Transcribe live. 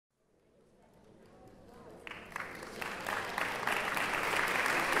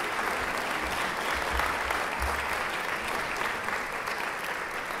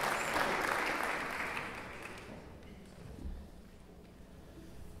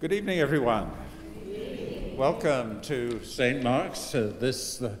Good evening, everyone. Welcome to St. Mark's.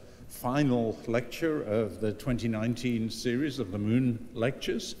 This the final lecture of the 2019 series of the Moon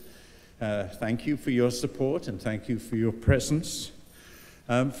Lectures. Thank you for your support and thank you for your presence.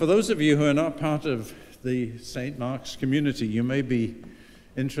 For those of you who are not part of the St. Mark's community, you may be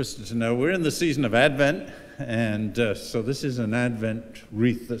interested to know we're in the season of Advent, and so this is an Advent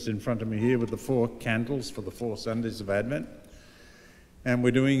wreath that's in front of me here with the 4 candles for the 4 Sundays of Advent. And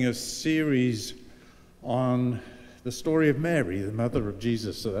we're doing a series on the story of Mary, the mother of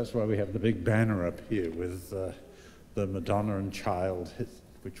Jesus. So that's why we have the big banner up here with the Madonna and Child,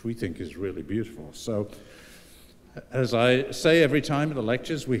 which we think is really beautiful. So as I say every time at the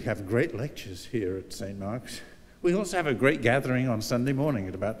lectures, we have great lectures here at St. Mark's. We also have a great gathering on Sunday morning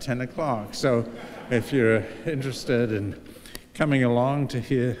at about 10 o'clock. So if you're interested in coming along to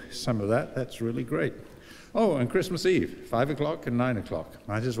hear some of that, that's really great. Oh, and Christmas Eve, 5 o'clock and 9 o'clock.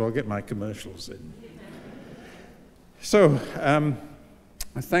 Might as well get my commercials in. So,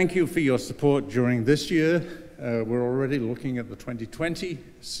 thank you for your support during this year. We're already looking at the 2020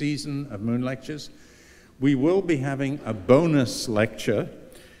 season of Moon Lectures. We will be having a bonus lecture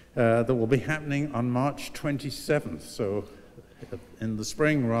that will be happening on March 27th, so in the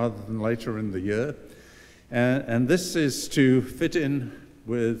spring rather than later in the year. And this is to fit in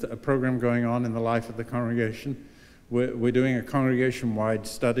with a program going on in the life of the congregation. We're doing a congregation-wide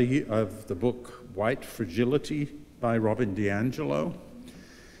study of the book White Fragility by Robin DiAngelo.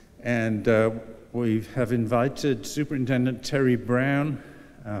 And we have invited Superintendent Terry Brown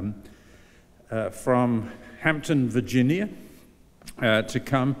from Hampton, Virginia, to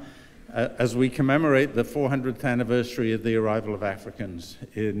come as we commemorate the 400th anniversary of the arrival of Africans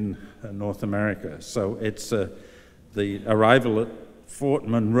in North America. So it's the arrival at Fort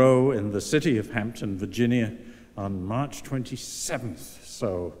Monroe in the city of Hampton, Virginia on March 27th.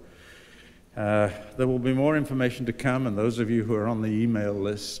 So there will be more information to come, and those of you who are on the email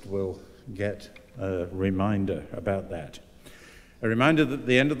list will get a reminder about that. A reminder that at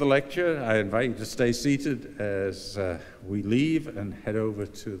the end of the lecture, I invite you to stay seated as we leave and head over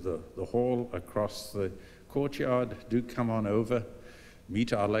to the hall across the courtyard. Do come on over,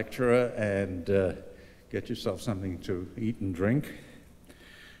 meet our lecturer, and get yourself something to eat and drink.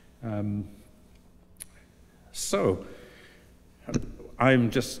 So, I'm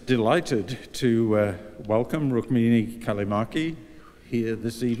just delighted to welcome Rukmini Callimachi here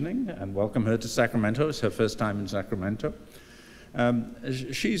this evening and welcome her to Sacramento. It's her first time in Sacramento.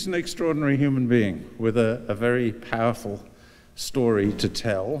 She's an extraordinary human being with a very powerful story to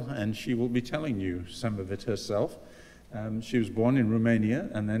tell, and she will be telling you some of it herself. She was born in Romania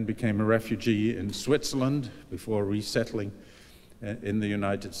and then became a refugee in Switzerland before resettling in the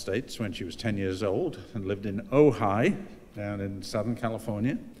United States when she was 10 years old and lived in Ojai down in Southern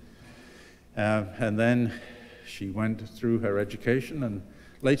California. And then she went through her education and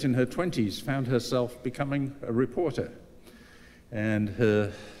late in her 20s found herself becoming a reporter. And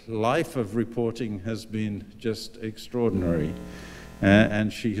her life of reporting has been just extraordinary.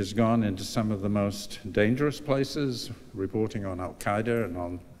 And she has gone into some of the most dangerous places, reporting on Al-Qaeda and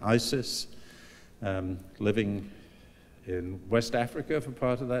on ISIS, living in West Africa for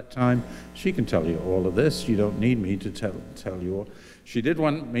part of that time. She can tell you all of this. You don't need me to tell you all. She did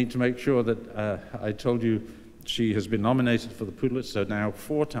want me to make sure that I told you she has been nominated for the Pulitzer now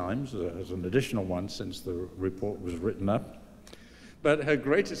 4 times, as an additional one since the report was written up. But her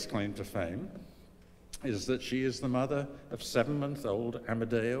greatest claim to fame is that she is the mother of 7-month-old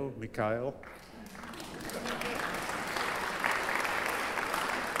Amadeo Mikhail.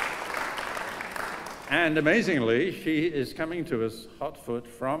 And amazingly, she is coming to us hotfoot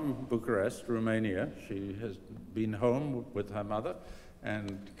from Bucharest, Romania. She has been home with her mother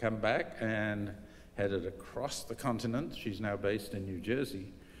and come back and headed across the continent. She's now based in New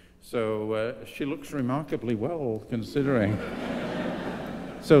Jersey. So she looks remarkably well, considering.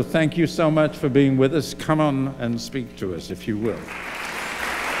 So thank you so much for being with us. Come on and speak to us, if you will. And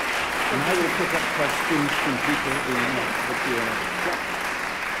I will pick up questions from people in the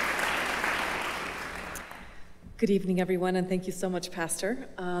Good evening, everyone, and thank you so much, Pastor.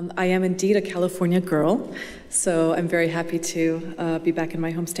 I am indeed a California girl, so I'm very happy to be back in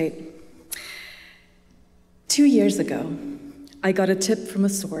my home state. 2 years ago, I got a tip from a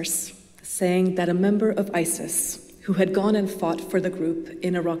source saying that a member of ISIS, who had gone and fought for the group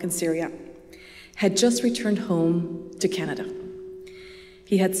in Iraq and Syria, had just returned home to Canada.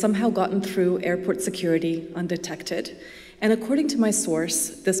 He had somehow gotten through airport security undetected, and according to my source,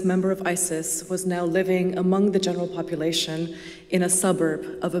 this member of ISIS was now living among the general population in a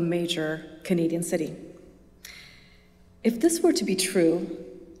suburb of a major Canadian city. If this were to be true,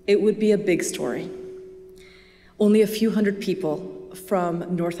 it would be a big story. Only a few hundred people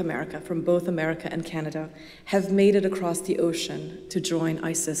from North America, from both America and Canada, have made it across the ocean to join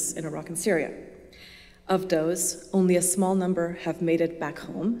ISIS in Iraq and Syria. Of those, only a small number have made it back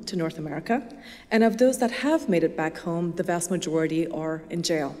home to North America, and of those that have made it back home, the vast majority are in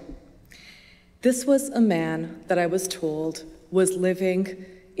jail. This was a man that I was told was living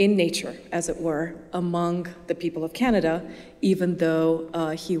in nature, as it were, among the people of Canada, even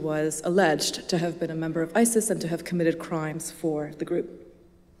though he was alleged to have been a member of ISIS and to have committed crimes for the group.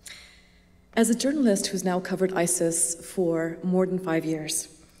 As a journalist who's now covered ISIS for more than 5 years,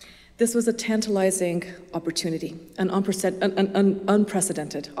 this was a tantalizing opportunity, an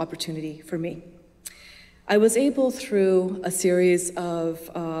unprecedented opportunity for me. I was able, through a series of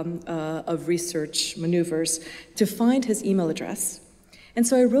research maneuvers, to find his email address. And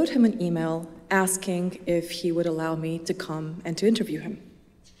so I wrote him an email asking if he would allow me to come and to interview him.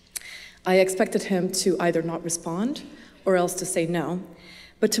 I expected him to either not respond or else to say no,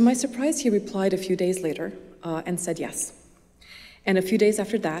 but to my surprise, he replied a few days later and said yes. And a few days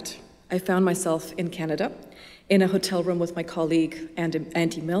after that, I found myself in Canada, in a hotel room with my colleague,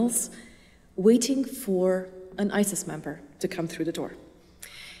 Andy Mills, waiting for an ISIS member to come through the door.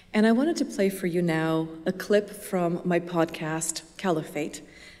 And I wanted to play for you now a clip from my podcast, Caliphate,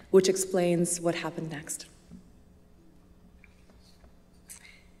 which explains what happened next.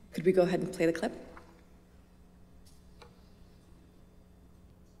 Could we go ahead and play the clip?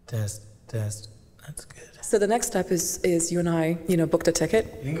 Test. That's good. So the next step is you and I, booked a ticket.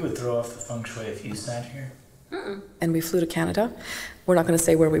 You think it would throw off the feng shui if you sat here? And we flew to Canada. We're not going to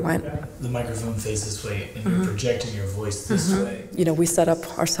say where we went. The microphone faces this way, and you're projecting your voice this way. We set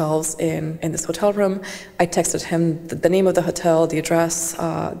up ourselves in this hotel room. I texted him the name of the hotel, the address,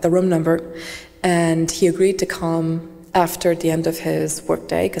 the room number, and he agreed to come after the end of his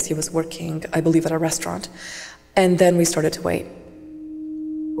workday because he was working, I believe, at a restaurant. And then we started to wait.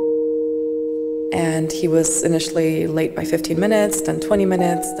 And he was initially late by 15 minutes, then 20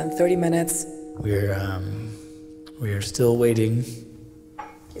 minutes, then 30 minutes. We're still waiting.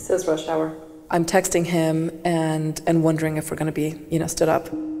 He says rush hour. I'm texting him and wondering if we're going to be, stood up.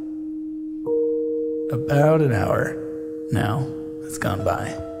 About an hour now has gone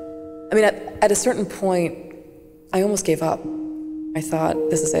by. I mean, at a certain point, I almost gave up. I thought,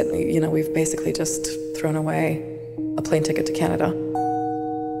 this is it. We've basically just thrown away a plane ticket to Canada.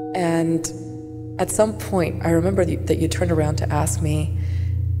 And at some point, I remember that you turned around to ask me,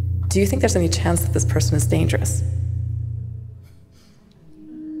 do you think there's any chance that this person is dangerous?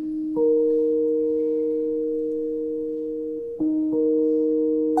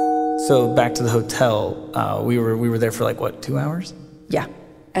 So back to the hotel, we were there for 2 hours? Yeah.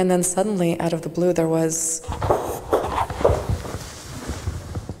 And then suddenly, out of the blue, there was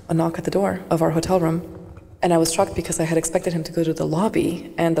a knock at the door of our hotel room. And I was shocked because I had expected him to go to the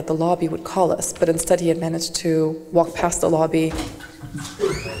lobby and that the lobby would call us, but instead he had managed to walk past the lobby.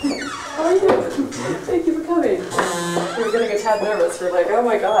 How are you? Thank you for coming. We were getting a tad nervous. We're like, oh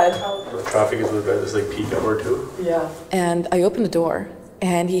my God. The traffic is at this peak hour too. Yeah. And I opened the door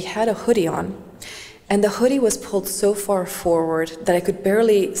and he had a hoodie on. And the hoodie was pulled so far forward that I could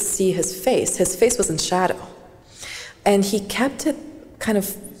barely see his face. His face was in shadow. And he kept it kind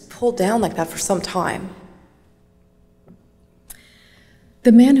of pulled down like that for some time.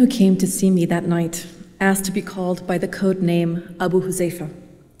 The man who came to see me that night asked to be called by the code name Abu Huzaifa.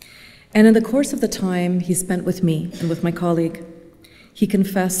 And in the course of the time he spent with me and with my colleague, he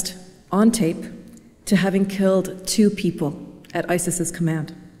confessed on tape to having killed 2 people at ISIS's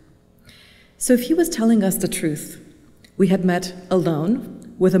command. So if he was telling us the truth, we had met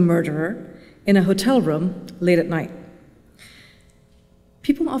alone with a murderer in a hotel room late at night.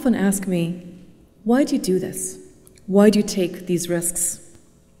 People often ask me, why do you do this? Why do you take these risks?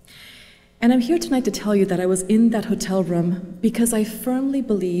 And I'm here tonight to tell you that I was in that hotel room because I firmly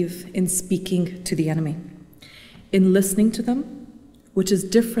believe in speaking to the enemy, in listening to them, which is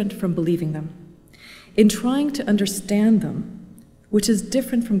different from believing them, in trying to understand them, which is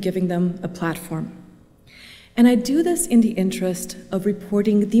different from giving them a platform. And I do this in the interest of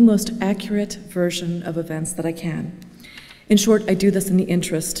reporting the most accurate version of events that I can. In short, I do this in the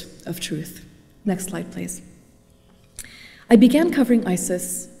interest of truth. Next slide, please. I began covering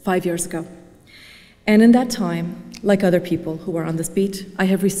ISIS 5 years ago. And in that time, like other people who are on this beat, I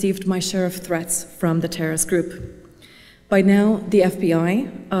have received my share of threats from the terrorist group. By now, the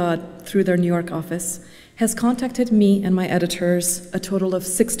FBI, through their New York office, has contacted me and my editors a total of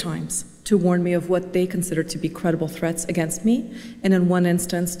 6 times to warn me of what they consider to be credible threats against me, and in one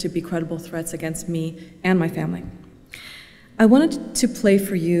instance, to be credible threats against me and my family. I wanted to play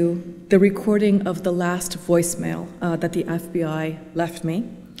for you the recording of the last voicemail that the FBI left me.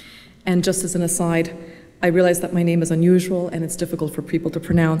 And just as an aside, I realize that my name is unusual and it's difficult for people to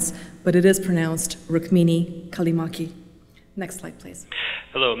pronounce, but it is pronounced Rukmini Callimachi. Next slide, please.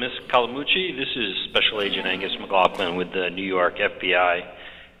 Hello, Ms. Callimachi. This is Special Agent Angus McLaughlin with the New York FBI.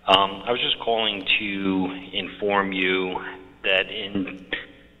 I was just calling to inform you that in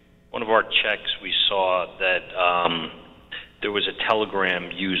one of our checks we saw that there was a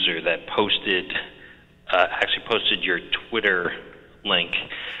Telegram user that actually posted your Twitter link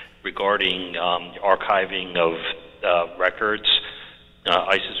regarding archiving of records,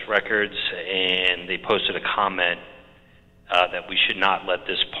 ISIS records, and they posted a comment that we should not let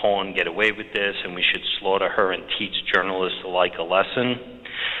this pawn get away with this, and we should slaughter her and teach journalists alike a lesson.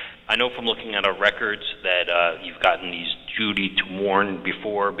 I know from looking at our records that you've gotten these duty to warn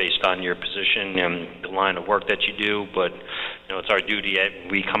before based on your position and the line of work that you do, but it's our duty when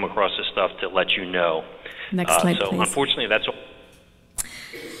we come across this stuff to let you know. Next slide, so please. Unfortunately, that's all.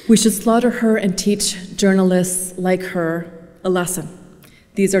 We should slaughter her and teach journalists like her a lesson.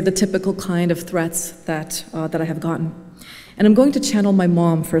 These are the typical kind of threats that I have gotten. And I'm going to channel my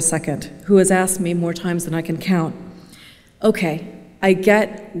mom for a second, who has asked me more times than I can count, okay, I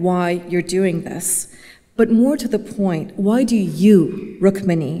get why you're doing this, but more to the point, why do you,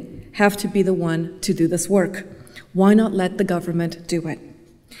 Rukmini, have to be the one to do this work? Why not let the government do it?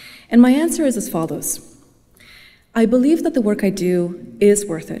 And my answer is as follows. I believe that the work I do is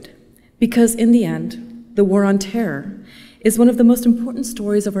worth it, because in the end, the war on terror is one of the most important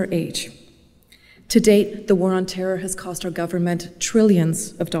stories of our age. To date, the war on terror has cost our government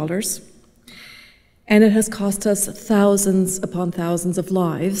trillions of dollars, and it has cost us thousands upon thousands of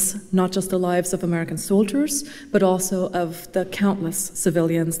lives, not just the lives of American soldiers, but also of the countless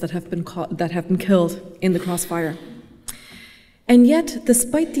civilians that have been killed in the crossfire. And yet,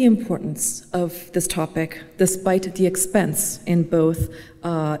 despite the importance of this topic, despite the expense in both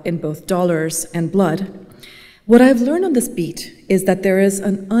dollars and blood, what I've learned on this beat is that there is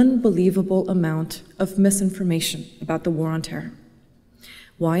an unbelievable amount of misinformation about the war on terror.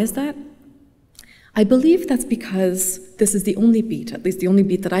 Why is that? I believe that's because this is the only beat, at least the only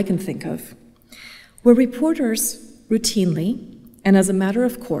beat that I can think of, where reporters routinely, and as a matter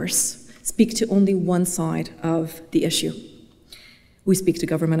of course, speak to only one side of the issue. We speak to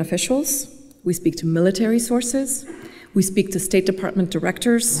government officials, we speak to military sources, we speak to State Department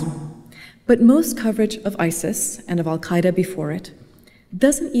directors, but most coverage of ISIS and of Al-Qaeda before it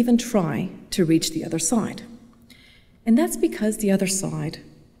doesn't even try to reach the other side. And that's because the other side,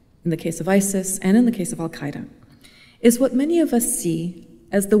 in the case of ISIS and in the case of Al-Qaeda, is what many of us see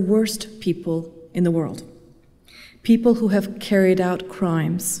as the worst people in the world. People who have carried out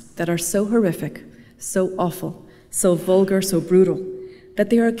crimes that are so horrific, so awful, so vulgar, so brutal, that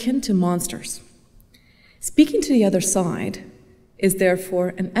they are akin to monsters. Speaking to the other side is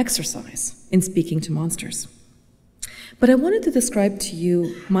therefore an exercise in speaking to monsters. But I wanted to describe to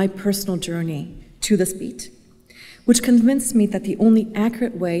you my personal journey to this beat, which convinced me that the only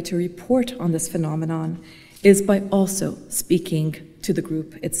accurate way to report on this phenomenon is by also speaking to the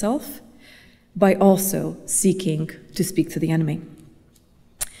group itself, by also seeking to speak to the enemy.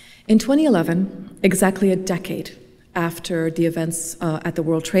 In 2011, exactly a decade after the events at the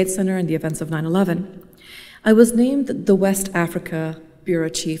World Trade Center and the events of 9/11, I was named the West Africa Bureau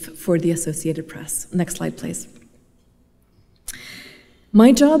Chief for the Associated Press. Next slide, please.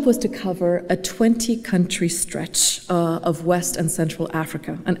 My job was to cover a 20-country stretch of West and Central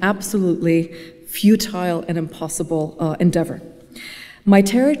Africa, an absolutely futile and impossible endeavor. My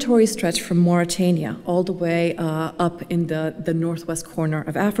territory stretched from Mauritania all the way up in the northwest corner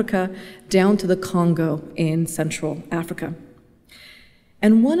of Africa, down to the Congo in Central Africa.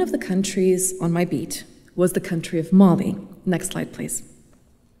 And one of the countries on my beat was the country of Mali. Next slide, please.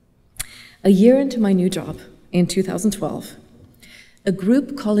 A year into my new job, in 2012, a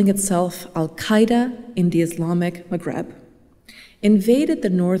group calling itself Al-Qaeda in the Islamic Maghreb invaded the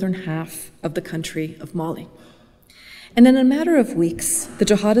northern half of the country of Mali. And in a matter of weeks, the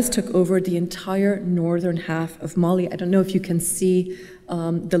jihadists took over the entire northern half of Mali. I don't know if you can see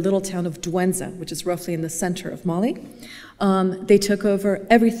the little town of Douenza, which is roughly in the center of Mali. They took over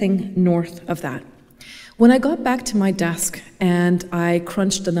everything north of that. When I got back to my desk and I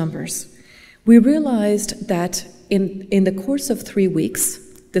crunched the numbers, we realized that in the course of 3 weeks,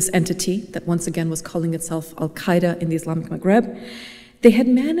 this entity that once again was calling itself Al-Qaeda in the Islamic Maghreb, they had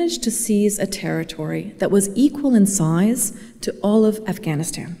managed to seize a territory that was equal in size to all of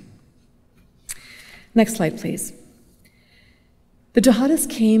Afghanistan. Next slide, please. The jihadists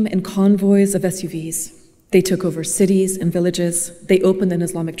came in convoys of SUVs. They took over cities and villages. They opened an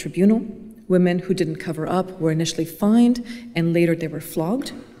Islamic tribunal. Women who didn't cover up were initially fined, and later they were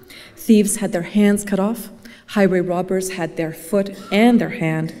flogged. Thieves had their hands cut off. Highway robbers had their foot and their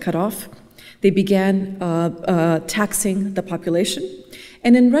hand cut off. They began taxing the population.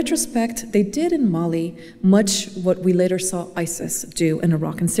 And in retrospect, they did in Mali much what we later saw ISIS do in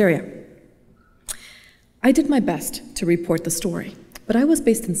Iraq and Syria. I did my best to report the story, but I was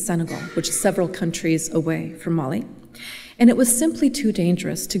based in Senegal, which is several countries away from Mali, and it was simply too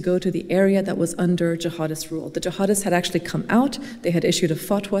dangerous to go to the area that was under jihadist rule. The jihadists had actually come out. They had issued a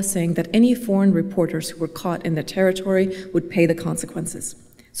fatwa saying that any foreign reporters who were caught in their territory would pay the consequences.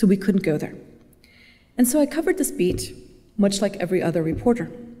 So we couldn't go there. And so I covered this beat, much like every other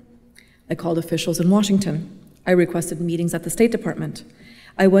reporter. I called officials in Washington. I requested meetings at the State Department.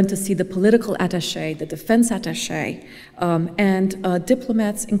 I went to see the political attaché, the defense attaché, and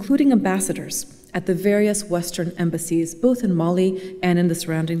diplomats, including ambassadors, at the various Western embassies, both in Mali and in the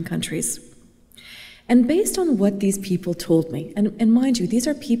surrounding countries. And based on what these people told me, and mind you, these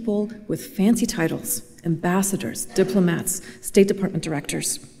are people with fancy titles, ambassadors, diplomats, State Department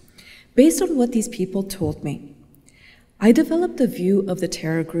directors. Based on what these people told me, I developed a view of the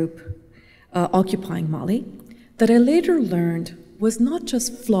terror group occupying Mali that I later learned was not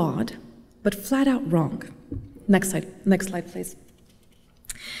just flawed, but flat out wrong. Next slide, please.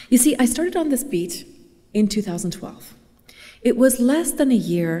 You see, I started on this beat in 2012. It was less than a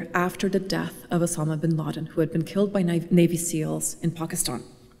year after the death of Osama bin Laden, who had been killed by Navy SEALs in Pakistan.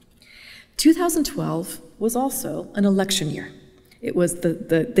 2012 was also an election year. It was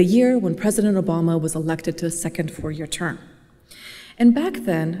the year when President Obama was elected to a second four-year term. And back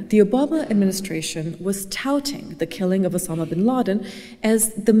then, the Obama administration was touting the killing of Osama bin Laden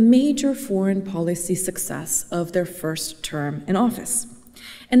as the major foreign policy success of their first term in office.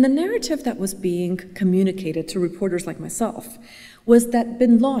 And the narrative that was being communicated to reporters like myself was that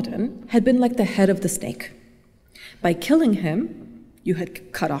bin Laden had been like the head of the snake. By killing him, you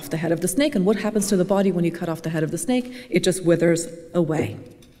had cut off the head of the snake, and what happens to the body when you cut off the head of the snake? It just withers away.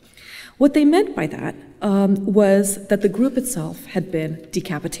 What they meant by that was that the group itself had been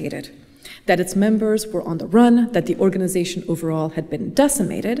decapitated, that its members were on the run, that the organization overall had been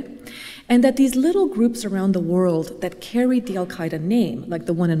decimated, and that these little groups around the world that carried the Al-Qaeda name, like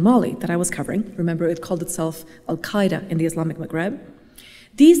the one in Mali that I was covering, remember it called itself Al-Qaeda in the Islamic Maghreb,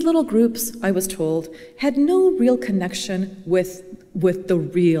 these little groups, I was told, had no real connection with the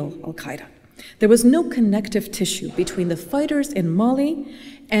real Al-Qaeda. There was no connective tissue between the fighters in Mali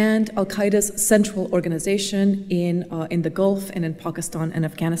and Al-Qaeda's central organization in the Gulf and in Pakistan and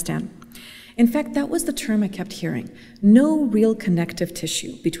Afghanistan. In fact, that was the term I kept hearing. No real connective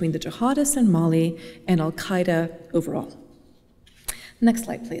tissue between the jihadists in Mali and Al-Qaeda overall. Next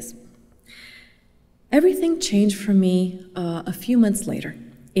slide, please. Everything changed for me a few months later,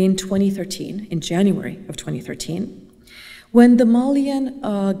 in 2013, in January of 2013, when the Malian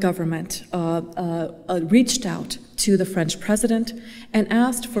government reached out to the French president and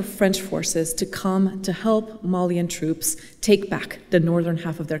asked for French forces to come to help Malian troops take back the northern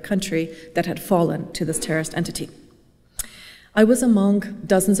half of their country that had fallen to this terrorist entity. I was among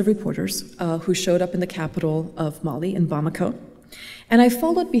dozens of reporters who showed up in the capital of Mali, in Bamako, and I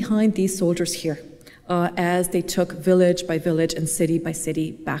followed behind these soldiers here as they took village by village and city by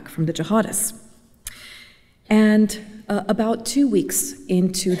city back from the jihadists. And about 2 weeks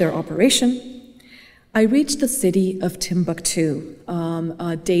into their operation, I reached the city of Timbuktu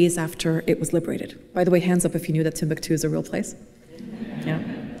days after it was liberated. By the way, hands up if you knew that Timbuktu is a real place. Yeah,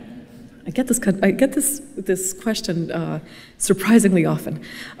 I get this question surprisingly often.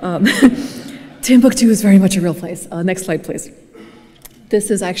 Timbuktu is very much a real place. Next slide, please. This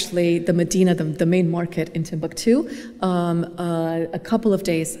is actually the Medina, the main market in Timbuktu, a couple of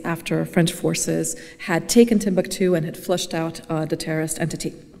days after French forces had taken Timbuktu and had flushed out the terrorist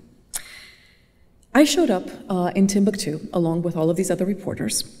entity. I showed up in Timbuktu along with all of these other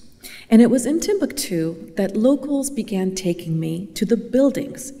reporters, and it was in Timbuktu that locals began taking me to the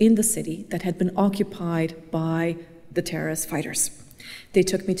buildings in the city that had been occupied by the terrorist fighters. They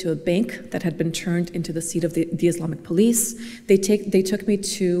took me to a bank that had been turned into the seat of the Islamic police. They took me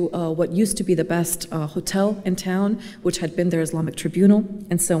to what used to be the best hotel in town, which had been their Islamic tribunal,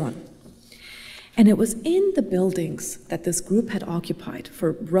 and so on. And it was in the buildings that this group had occupied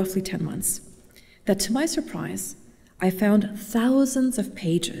for roughly 10 months that, to my surprise, I found thousands of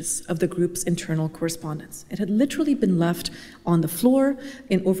pages of the group's internal correspondence. It had literally been left on the floor,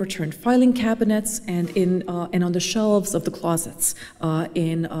 in overturned filing cabinets, and on the shelves of the closets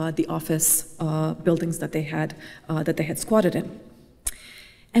in the office buildings that they had squatted in.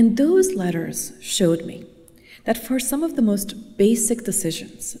 And those letters showed me that for some of the most basic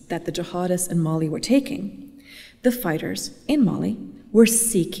decisions that the jihadists in Mali were taking, the fighters in Mali were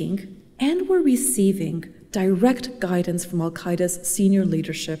seeking and were receiving direct guidance from al-Qaeda's senior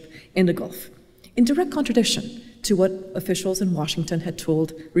leadership in the Gulf, in direct contradiction to what officials in Washington had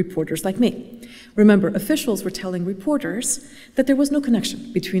told reporters like me. Remember, officials were telling reporters that there was no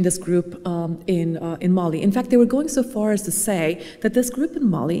connection between this group in Mali. In fact, they were going so far as to say that this group in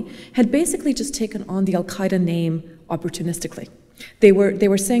Mali had basically just taken on the al-Qaeda name opportunistically. They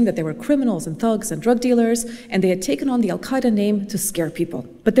were saying that they were criminals and thugs and drug dealers, and they had taken on the al-Qaeda name to scare people.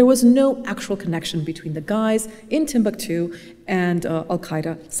 But there was no actual connection between the guys in Timbuktu and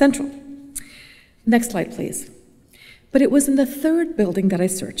al-Qaeda Central. Next slide, please. But it was in the third building that I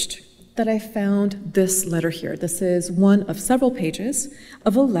searched that I found this letter here. This is one of several pages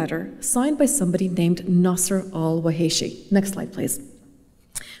of a letter signed by somebody named Nasser al-Waheshi. Next slide, please.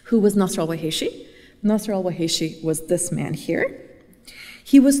 Who was Nasser al-Waheshi? Nasser al-Waheshi was this man here.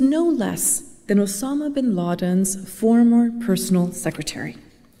 He was no less than Osama bin Laden's former personal secretary.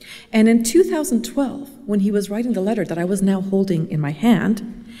 And in 2012, when he was writing the letter that I was now holding in my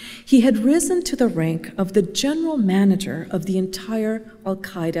hand, he had risen to the rank of the general manager of the entire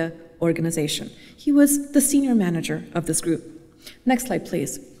al-Qaeda organization. He was the senior manager of this group. Next slide,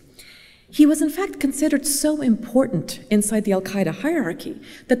 please. He was in fact considered so important inside the al-Qaeda hierarchy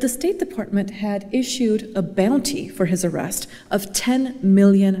that the State Department had issued a bounty for his arrest of $10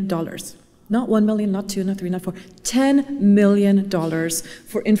 million. Not 1 million, not 2, not 3, not 4, $10 million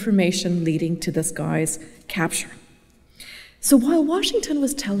for information leading to this guy's capture. So while Washington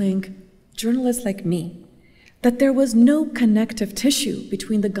was telling journalists like me that there was no connective tissue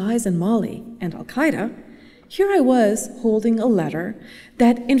between the guys in Mali and al-Qaeda, here I was holding a letter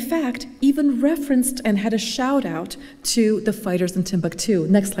that in fact even referenced and had a shout out to the fighters in Timbuktu.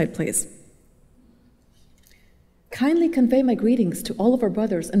 Next slide, please. Kindly convey my greetings to all of our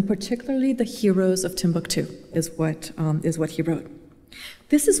brothers, and particularly the heroes of Timbuktu, is what he wrote.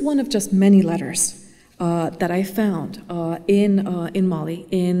 This is one of just many letters that I found in Mali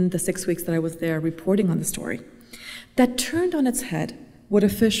in the 6 weeks that I was there reporting on the story that turned on its head what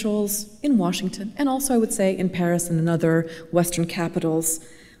officials in Washington, and also I would say in Paris and in other Western capitals,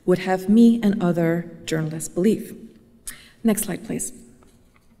 would have me and other journalists believe. Next slide, please.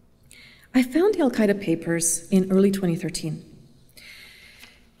 I found the al-Qaeda papers in early 2013,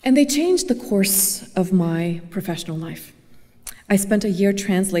 and they changed the course of my professional life. I spent a year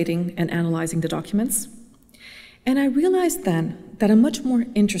translating and analyzing the documents, and I realized then that a much more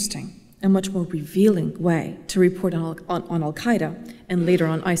interesting and much more revealing way to report on al-Qaeda, and later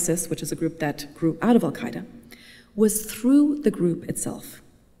on ISIS, which is a group that grew out of al-Qaeda, was through the group itself.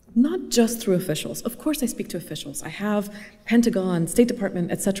 Not just through officials. Of course I speak to officials. I have Pentagon, State Department,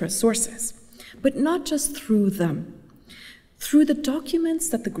 etc. sources, but not just through them. Through the documents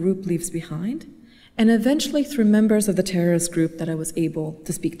that the group leaves behind, and eventually through members of the terrorist group that I was able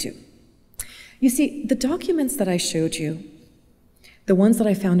to speak to. You see, the documents that I showed you, the ones that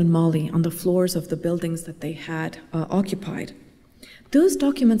I found in Mali on the floors of the buildings that they had occupied, those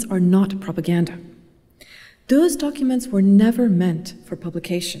documents are not propaganda. Those documents were never meant for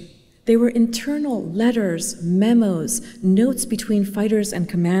publication. They were internal letters, memos, notes between fighters and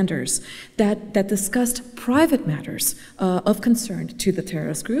commanders that discussed private matters of concern to the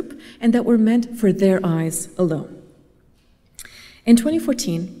terrorist group and that were meant for their eyes alone. In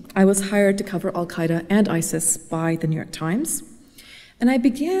 2014, I was hired to cover al-Qaeda and ISIS by the New York Times, and I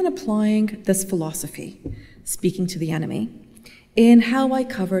began applying this philosophy, speaking to the enemy, in how I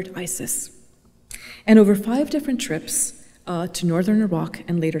covered ISIS. And over 5 different trips to northern Iraq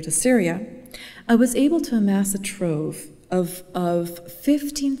and later to Syria, I was able to amass a trove of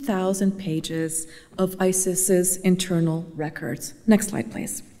 15,000 pages of ISIS's internal records. Next slide,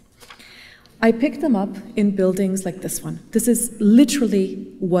 please. I picked them up in buildings like this one. This is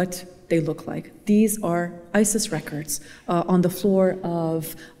literally what they look like. These are ISIS records on the floor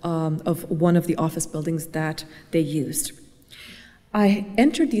of one of the office buildings that they used. I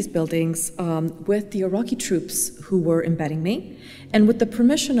entered these buildings with the Iraqi troops who were embedding me, and with the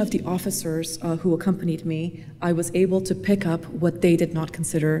permission of the officers who accompanied me, I was able to pick up what they did not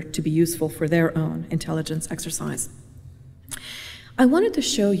consider to be useful for their own intelligence exercise. I wanted to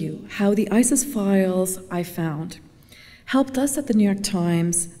show you how the ISIS files I found helped us at the New York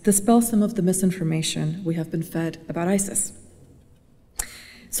Times dispel some of the misinformation we have been fed about ISIS.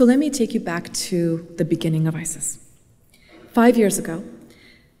 So let me take you back to the beginning of ISIS. 5 years ago,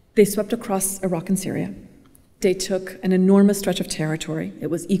 they swept across Iraq and Syria. They took an enormous stretch of territory. It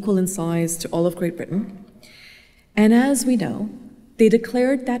was equal in size to all of Great Britain. And as we know, they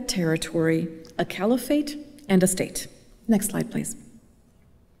declared that territory a caliphate and a state. Next slide, please.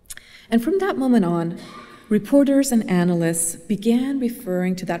 And from that moment on, reporters and analysts began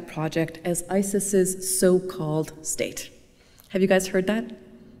referring to that project as ISIS's so-called state. Have you guys heard that?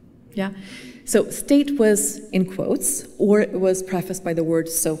 Yeah? So state was in quotes, or it was prefaced by the word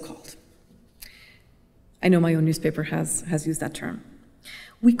so-called. I know my own newspaper has used that term.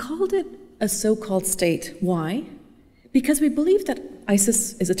 We called it a so-called state. Why? Because we believe that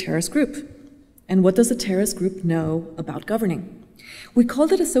ISIS is a terrorist group. And what does a terrorist group know about governing? We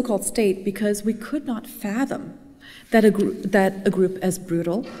called it a so-called state because we could not fathom that a group as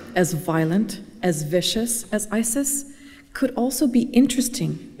brutal, as violent, as vicious as ISIS could also be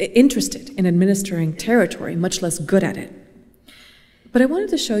interested in administering territory, much less good at it. But I wanted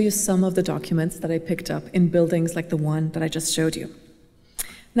to show you some of the documents that I picked up in buildings like the one that I just showed you.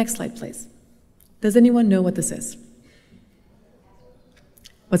 Next slide, please. Does anyone know what this is?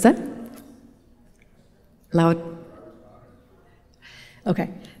 What's that? Loud. Okay.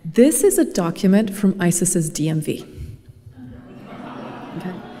 This is a document from ISIS's DMV.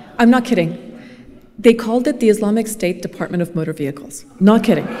 Okay. I'm not kidding. They called it the Islamic State Department of Motor Vehicles. Not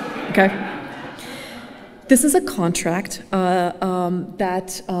kidding. Okay. This is a contract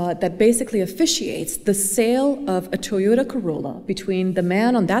that basically officiates the sale of a Toyota Corolla between the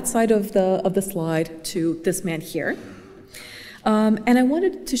man on that side of the slide to this man here. And I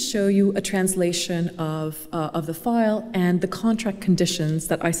wanted to show you a translation of the file and the contract conditions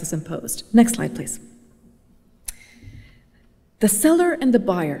that ISIS imposed. Next slide, please. The seller and the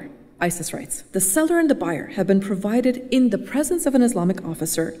buyer, ISIS writes, the seller and the buyer have been provided in the presence of an Islamic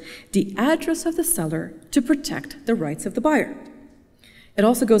officer the address of the seller to protect the rights of the buyer. It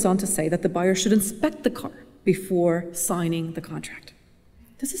also goes on to say that the buyer should inspect the car before signing the contract.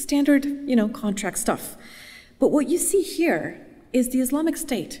 This is standard, contract stuff. But what you see here is the Islamic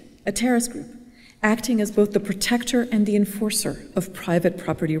State, a terrorist group, acting as both the protector and the enforcer of private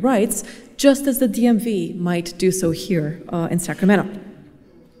property rights, just as the DMV might do so here in Sacramento.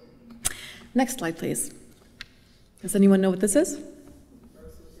 Next slide, please. Does anyone know what this is?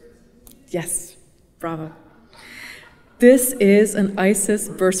 Yes, bravo. This is an ISIS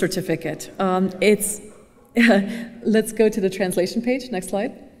birth certificate. Let's go to the translation page. Next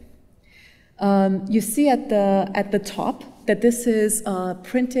slide. You see at the top that this is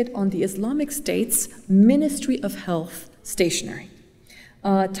printed on the Islamic State's Ministry of Health stationery.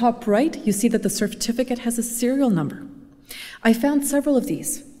 Top right, you see that the certificate has a serial number. I found several of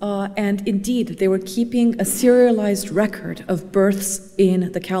these, and indeed, they were keeping a serialized record of births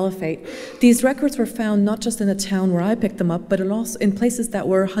in the Caliphate. These records were found not just in the town where I picked them up, but also in places that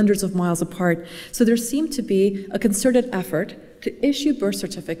were hundreds of miles apart. So there seemed to be a concerted effort to issue birth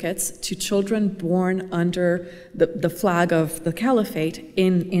certificates to children born under the flag of the Caliphate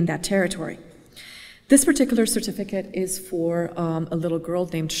in that territory. This particular certificate is for a little girl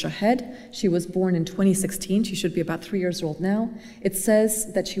named Shahed. She was born in 2016. She should be about 3 years old now. It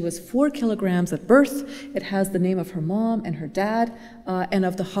says that she was 4 kilograms at birth. It has the name of her mom and her dad and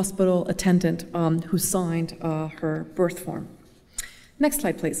of the hospital attendant who signed her birth form. Next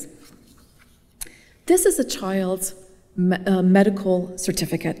slide, please. This is a child's medical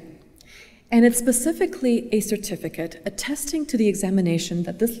certificate. And it's specifically a certificate attesting to the examination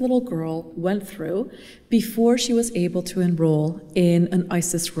that this little girl went through before she was able to enroll in an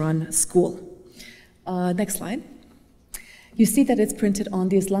ISIS-run school. Next slide. You see that it's printed on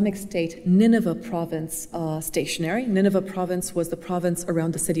the Islamic State Nineveh province stationery. Nineveh province was the province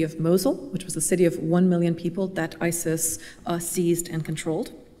around the city of Mosul, which was a city of 1 million people that ISIS seized and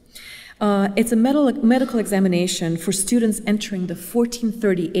controlled. It's a medical examination for students entering the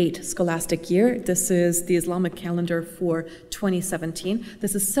 1438 scholastic year. This is the Islamic calendar for 2017.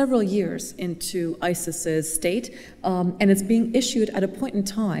 This is several years into ISIS's state, and it's being issued at a point in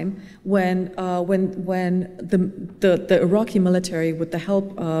time when the Iraqi military, with the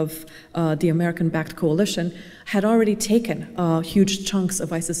help of the American-backed coalition, had already taken huge chunks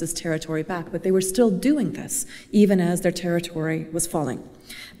of ISIS's territory back, but they were still doing this even as their territory was falling.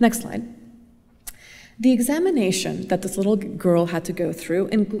 Next slide. The examination that this little girl had to go through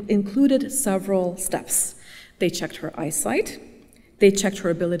included several steps. They checked her eyesight. They checked her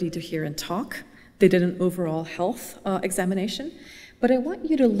ability to hear and talk. They did an overall health examination. But I want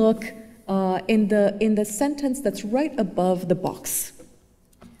you to look in the sentence that's right above the box.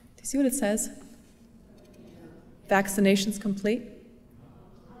 Do you see what it says? Vaccinations complete?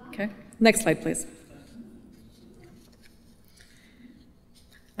 Okay. Next slide, please.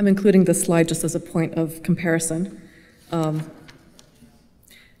 I'm including this slide just as a point of comparison.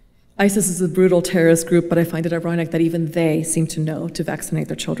 ISIS is a brutal terrorist group, but I find it ironic that even they seem to know to vaccinate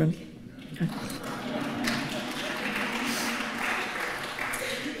their children. Okay.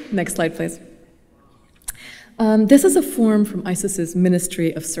 Next slide, please. This is a form from ISIS's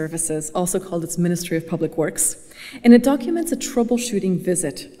Ministry of Services, also called its Ministry of Public Works, and it documents a troubleshooting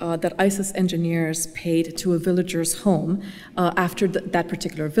visit that ISIS engineers paid to a villager's home after that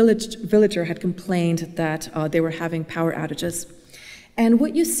particular villager had complained that they were having power outages. And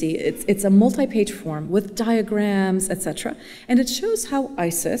what you see, it's a multi-page form with diagrams, etc., and it shows how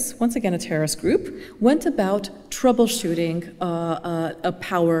ISIS, once again a terrorist group, went about troubleshooting a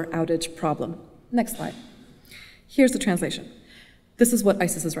power outage problem. Next slide. Here's the translation. This is what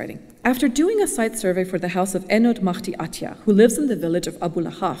ISIS is writing. After doing a site survey for the house of Enod Mahdi Atya, who lives in the village of Abu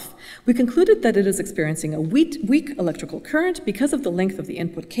Lahaf, we concluded that it is experiencing a weak electrical current because of the length of the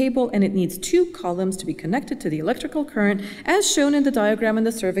input cable, and it needs 2 columns to be connected to the electrical current, as shown in the diagram in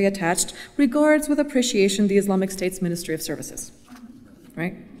the survey attached. Regards with appreciation, the Islamic State's Ministry of Services.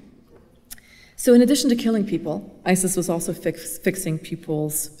 Right? So in addition to killing people, ISIS was also fixing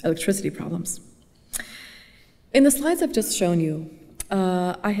people's electricity problems. In the slides I've just shown you,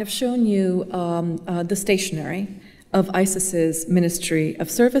 I have shown you the stationery of ISIS's Ministry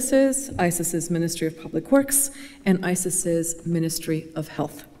of Services, ISIS's Ministry of Public Works, and ISIS's Ministry of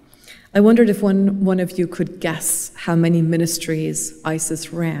Health. I wondered if one of you could guess how many ministries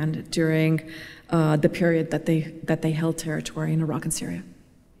ISIS ran during the period that they held territory in Iraq and Syria.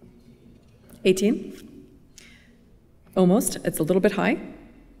 18? Almost. It's a little bit high.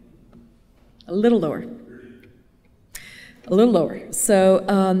 A little lower. A little lower. So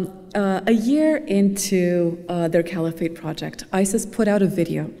a year into their Caliphate project, ISIS put out a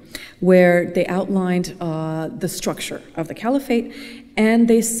video where they outlined the structure of the Caliphate, and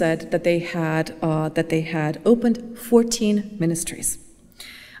they said that they had opened 14 ministries.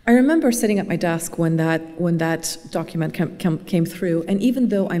 I remember sitting at my desk when that document came through, and even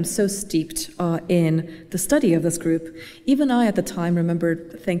though I'm so steeped in the study of this group, even I at the time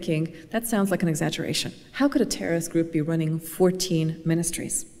remembered thinking, that sounds like an exaggeration. How could a terrorist group be running 14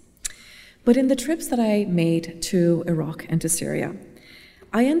 ministries? But in the trips that I made to Iraq and to Syria,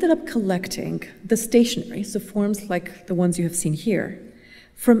 I ended up collecting the stationery, so forms like the ones you have seen here,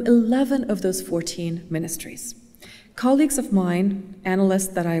 from 11 of those 14 ministries. Colleagues of mine, analysts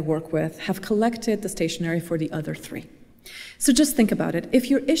that I work with, have collected the stationery for the other 3. So just think about it. If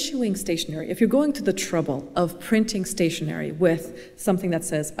you're issuing stationery, if you're going to the trouble of printing stationery with something that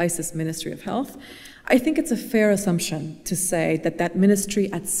says ISIS Ministry of Health, I think it's a fair assumption to say that that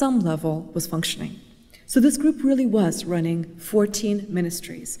ministry at some level was functioning. So this group really was running 14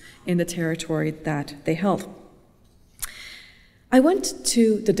 ministries in the territory that they held. I went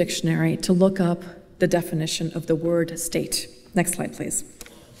to the dictionary to look up the definition of the word state. Next slide, please.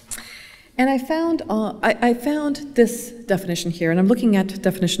 And I found this definition here, and I'm looking at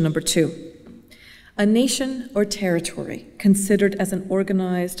definition number 2. A nation or territory considered as an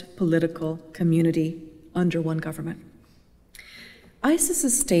organized political community under one government.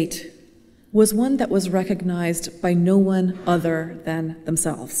 ISIS's state was one that was recognized by no one other than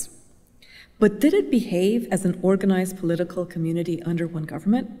themselves. But did it behave as an organized political community under one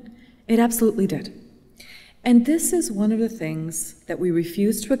government? It absolutely did. And this is one of the things that we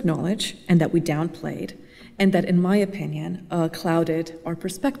refused to acknowledge and that we downplayed, and that, in my opinion, clouded our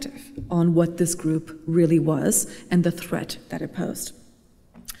perspective on what this group really was and the threat that it posed.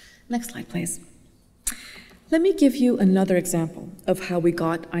 Next slide, please. Let me give you another example of how we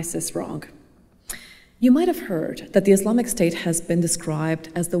got ISIS wrong. You might have heard that the Islamic State has been described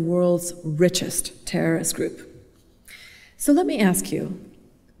as the world's richest terrorist group. So let me ask you,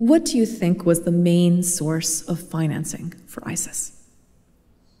 what do you think was the main source of financing for ISIS?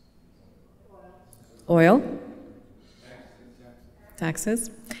 Oil? Taxes?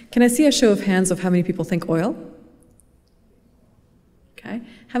 Can I see a show of hands of how many people think oil? Okay.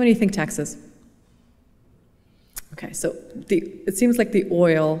 How many think taxes? Okay, so it seems like the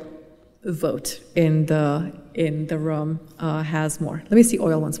oil vote in the room has more. Let me see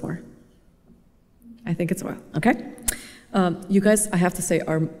oil once more. I think it's oil. Okay. You guys, I have to say,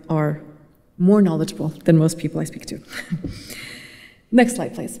 are more knowledgeable than most people I speak to. Next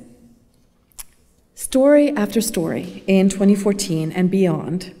slide, please. Story after story in 2014 and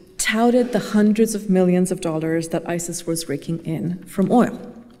beyond touted the hundreds of millions of dollars that ISIS was raking in from oil.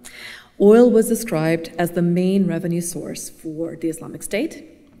 Oil was described as the main revenue source for the Islamic State,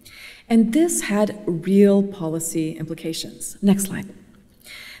 and this had real policy implications. Next slide.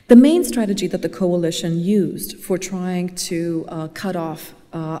 The main strategy that the coalition used for trying to cut off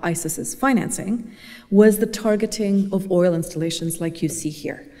ISIS's financing was the targeting of oil installations like you see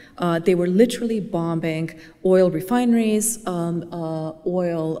here, They were literally bombing oil refineries,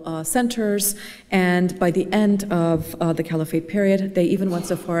 oil centers, and by the end of the Caliphate period, they even went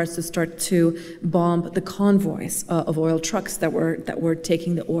so far as to start to bomb the convoys of oil trucks that were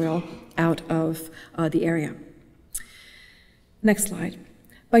taking the oil out of the area. Next slide.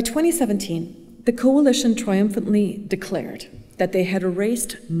 By 2017, the coalition triumphantly declared that they had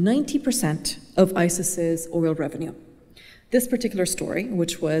erased 90% of ISIS's oil revenue. This particular story,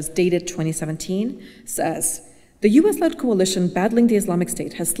 which was dated 2017, says, the US-led coalition battling the Islamic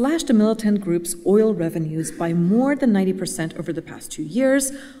State has slashed the militant group's oil revenues by more than 90% over the past 2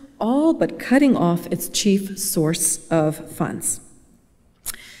 years, all but cutting off its chief source of funds.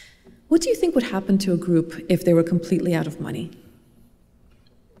 What do you think would happen to a group if they were completely out of money?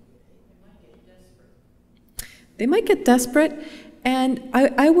 They might get desperate, and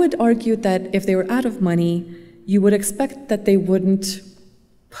I would argue that if they were out of money, you would expect that they wouldn't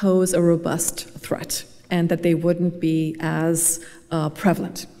pose a robust threat and that they wouldn't be as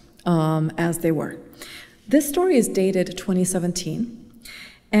prevalent as they were. This story is dated 2017,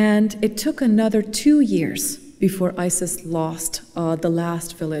 and it took another 2 years before ISIS lost the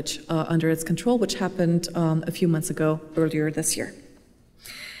last village under its control, which happened a few months ago, earlier this year.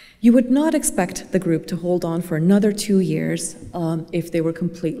 You would not expect the group to hold on for another 2 years if they were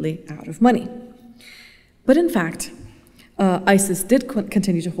completely out of money. But in fact, ISIS did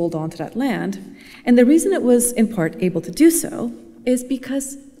continue to hold on to that land, and the reason it was in part able to do so is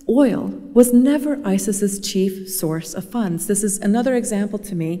because oil was never ISIS's chief source of funds. This is another example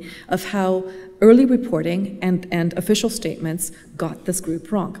to me of how early reporting and official statements got this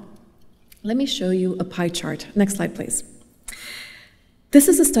group wrong. Let me show you a pie chart. Next slide, please. This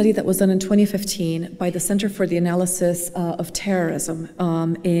is a study that was done in 2015 by the Center for the Analysis of Terrorism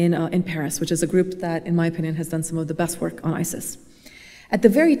in Paris, which is a group that, in my opinion, has done some of the best work on ISIS. At the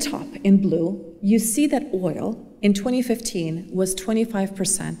very top, in blue, you see that oil in 2015 was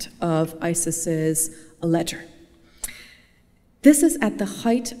 25% of ISIS's ledger. This is at the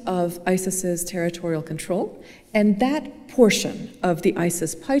height of ISIS's territorial control, and that portion of the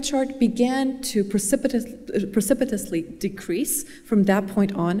ISIS pie chart began to precipitously decrease from that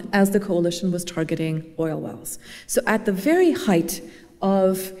point on as the coalition was targeting oil wells. So at the very height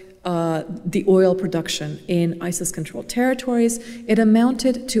of the oil production in ISIS-controlled territories, it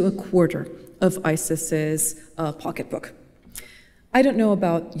amounted to a quarter of ISIS's pocketbook. I don't know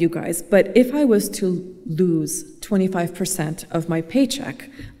about you guys, but if I was to lose 25% of my paycheck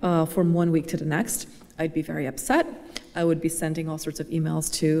from 1 week to the next, I'd be very upset. I would be sending all sorts of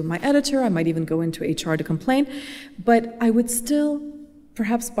emails to my editor. I might even go into HR to complain. But I would still,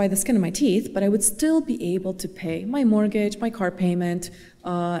 perhaps by the skin of my teeth, but I would still be able to pay my mortgage, my car payment,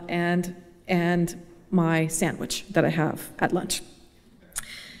 and my sandwich that I have at lunch.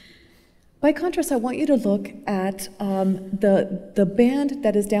 By contrast, I want you to look at the band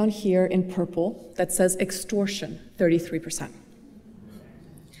that is down here in purple that says extortion, 33%.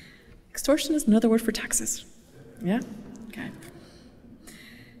 Extortion is another word for taxes. Yeah? Okay.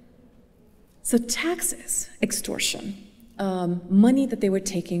 So taxes, extortion, money that they were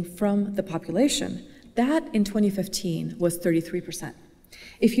taking from the population, that in 2015 was 33%.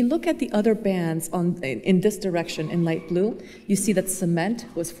 If you look at the other bands in this direction in light blue, you see that cement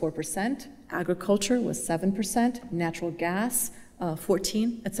was 4%, agriculture was 7%, natural gas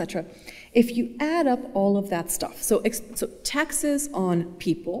 14, etc. If you add up all of that stuff, so taxes on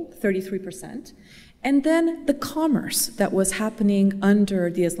people, 33%, and then the commerce that was happening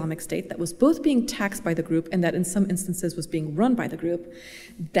under the Islamic State that was both being taxed by the group and that in some instances was being run by the group,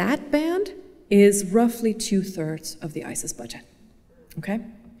 that band is roughly 2/3 of the ISIS budget. Okay?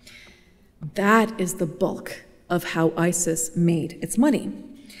 That is the bulk of how ISIS made its money.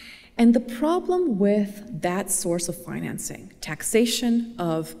 And the problem with that source of financing, taxation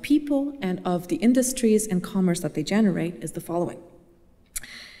of people and of the industries and commerce that they generate, is the following.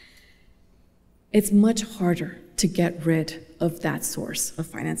 It's much harder to get rid of that source of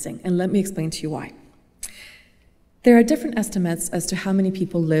financing, and let me explain to you why. There are different estimates as to how many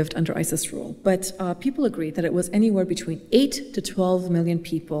people lived under ISIS rule, but people agree that it was anywhere between 8 to 12 million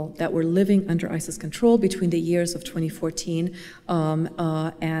people that were living under ISIS control between the years of 2014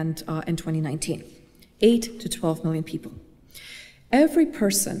 and 2019. 8 to 12 million people. Every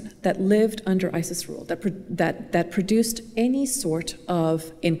person that lived under ISIS rule, that produced any sort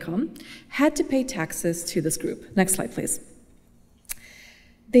of income, had to pay taxes to this group. Next slide, please.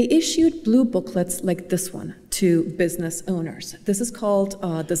 They issued blue booklets like this one to business owners. This is called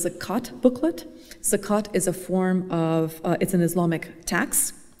the Zakat booklet. Zakat is a form of, it's an Islamic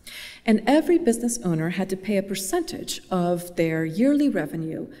tax. And every business owner had to pay a percentage of their yearly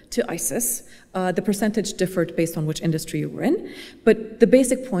revenue to ISIS. The percentage differed based on which industry you were in, but the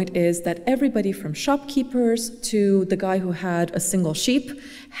basic point is that everybody from shopkeepers to the guy who had a single sheep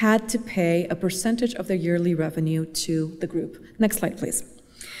had to pay a percentage of their yearly revenue to the group. Next slide, please.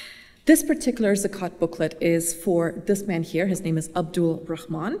 This particular zakat booklet is for this man here. His name is Abdul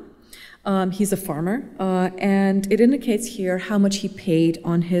Rahman. He's a farmer, and it indicates here how much he paid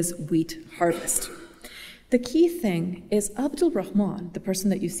on his wheat harvest. The key thing is Abdul Rahman, the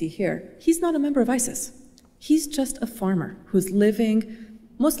person that you see here, he's not a member of ISIS. He's just a farmer who's living,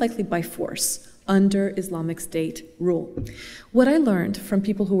 most likely by force, under Islamic State rule. What I learned from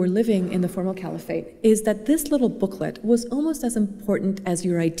people who were living in the former Caliphate is that this little booklet was almost as important as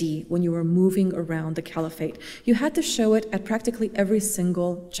your ID when you were moving around the Caliphate. You had to show it at practically every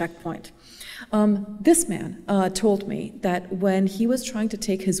single checkpoint. This man told me that when he was trying to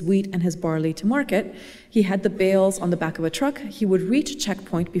take his wheat and his barley to market, he had the bales on the back of a truck. He would reach a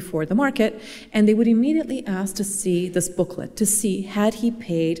checkpoint before the market, and they would immediately ask to see this booklet, to see had he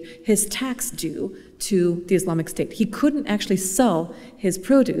paid his tax due to the Islamic State. He couldn't actually sell his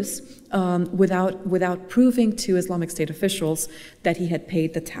produce without proving to Islamic State officials that he had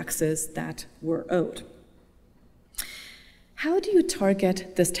paid the taxes that were owed. How do you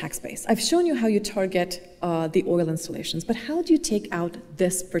target this tax base? I've shown you how you target the oil installations, but how do you take out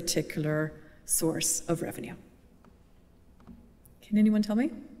this particular source of revenue? Can anyone tell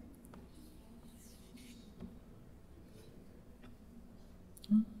me?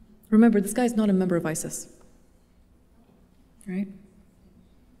 Remember, this guy's not a member of ISIS, right?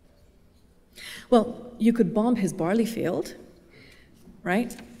 Well, you could bomb his barley field,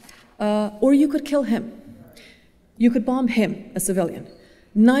 right? Or you could kill him. You could bomb him, a civilian.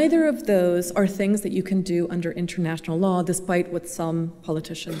 Neither of those are things that you can do under international law, despite what some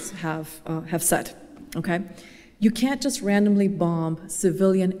politicians have said, okay? You can't just randomly bomb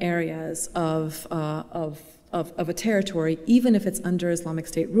civilian areas of a territory, even if it's under Islamic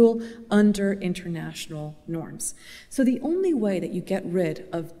State rule, under international norms. So the only way that you get rid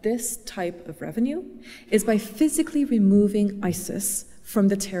of this type of revenue is by physically removing ISIS from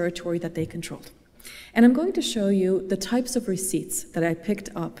the territory that they controlled. And I'm going to show you the types of receipts that I picked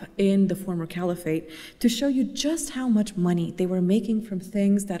up in the former Caliphate to show you just how much money they were making from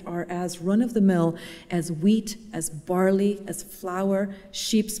things that are as run-of-the-mill as wheat, as barley, as flour,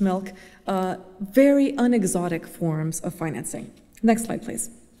 sheep's milk, very unexotic forms of financing. Next slide,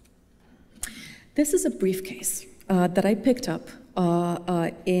 please. This is a briefcase that I picked up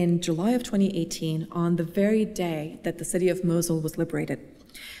in July of 2018 on the very day that the city of Mosul was liberated.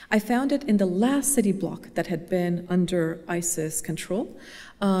 I found it in the last city block that had been under ISIS control,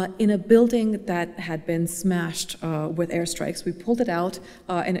 in a building that had been smashed with airstrikes. We pulled it out,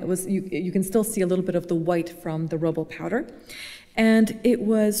 and it was you can still see a little bit of the white from the rubble powder. And it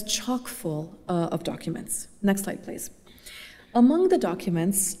was chock full of documents. Next slide, please. Among the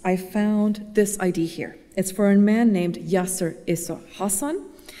documents, I found this ID here. It's for a man named Yasser Issa Hassan,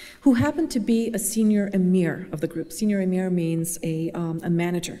 who happened to be a senior emir of the group. Senior emir means a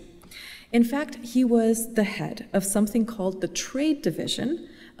manager. In fact, he was the head of something called the trade division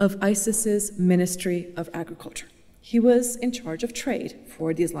of ISIS's Ministry of Agriculture. He was in charge of trade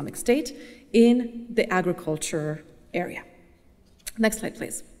for the Islamic State in the agriculture area. Next slide,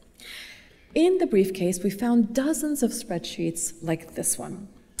 please. In the briefcase, we found dozens of spreadsheets like this one.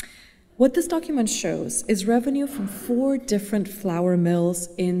 What this document shows is revenue from 4 different flour mills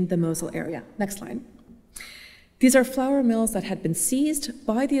in the Mosul area. Next slide. These are flour mills that had been seized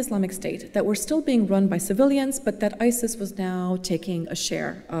by the Islamic State that were still being run by civilians, but that ISIS was now taking a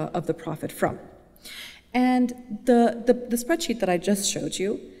share of the profit from. And the spreadsheet that I just showed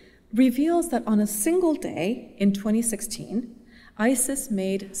you reveals that on a single day in 2016, ISIS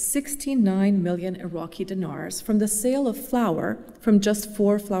made 69 million Iraqi dinars from the sale of flour from just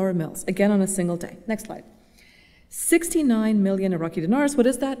 4 flour mills, again on a single day. Next slide. 69 million Iraqi dinars, what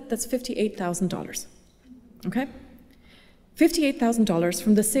is that? That's $58,000, okay? $58,000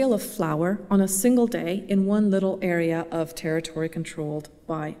 from the sale of flour on a single day in one little area of territory controlled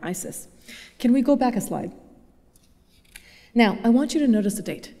by ISIS. Can we go back a slide? Now, I want you to notice the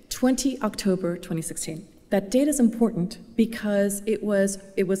date, 20 October 2016. That date is important because it was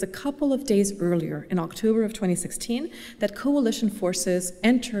a couple of days earlier, in October of 2016, that coalition forces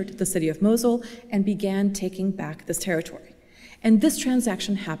entered the city of Mosul and began taking back this territory. And this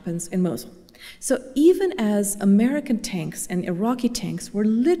transaction happens in Mosul. So even as American tanks and Iraqi tanks were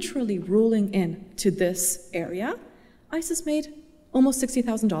literally rolling in to this area, ISIS made almost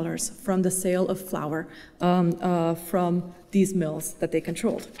 $60,000 from the sale of flour from these mills that they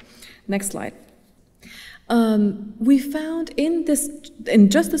controlled. Next slide. We found in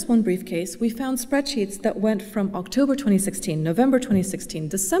just this one briefcase, we found spreadsheets that went from October 2016, November 2016,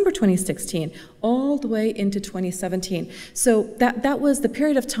 December 2016, all the way into 2017. So that was the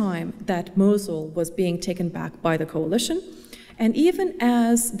period of time that Mosul was being taken back by the coalition. And even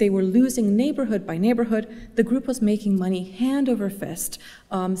as they were losing neighborhood by neighborhood, the group was making money hand over fist,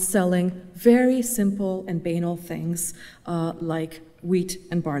 selling very simple and banal things like wheat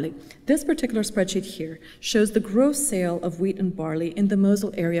and barley. This particular spreadsheet here shows the gross sale of wheat and barley in the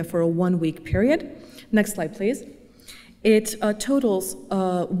Mosul area for a 1-week period. Next slide, please. It totals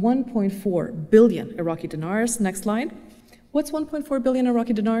 1.4 billion Iraqi dinars. Next slide. What's 1.4 billion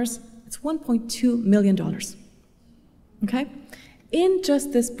Iraqi dinars? It's $1.2 million. Okay? In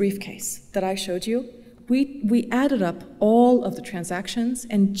just this briefcase that I showed you, we added up all of the transactions,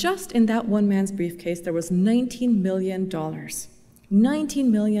 and just in that one man's briefcase, there was $19 million. $19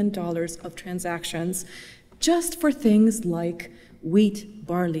 million of transactions just for things like wheat,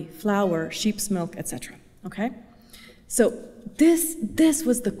 barley, flour, sheep's milk, etc. Okay? So this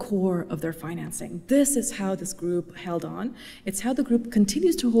was the core of their financing. This is how this group held on. It's how the group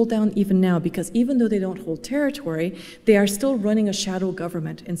continues to hold down even now, because even though they don't hold territory, they are still running a shadow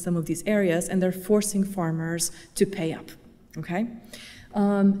government in some of these areas, and they're forcing farmers to pay up. Okay?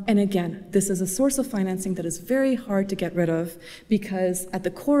 And again, this is a source of financing that is very hard to get rid of, because at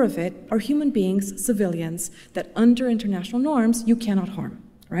the core of it are human beings, civilians, that under international norms you cannot harm,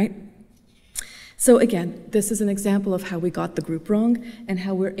 right? So again, this is an example of how we got the group wrong and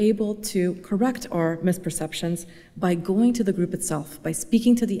how we're able to correct our misperceptions by going to the group itself, by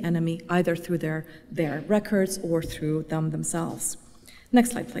speaking to the enemy, either through their records or through them themselves.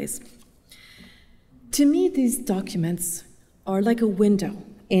 Next slide, please. To me, these documents are like a window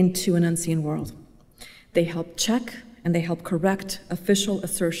into an unseen world. They help check and they help correct official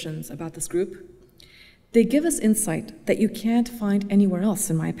assertions about this group. They give us insight that you can't find anywhere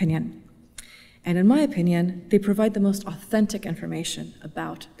else, in my opinion. And in my opinion, they provide the most authentic information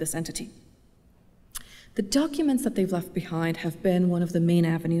about this entity. The documents that they've left behind have been one of the main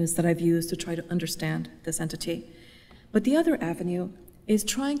avenues that I've used to try to understand this entity. But the other avenue is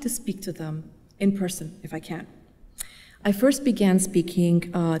trying to speak to them in person, if I can. I first began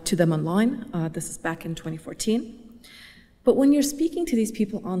speaking to them online. This is back in 2014. But when you're speaking to these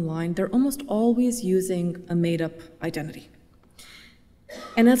people online, they're almost always using a made-up identity.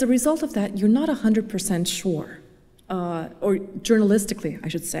 And as a result of that, you're not 100% sure, or journalistically, I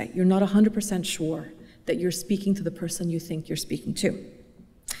should say, you're not 100% sure that you're speaking to the person you think you're speaking to.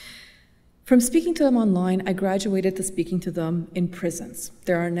 From speaking to them online, I graduated to speaking to them in prisons.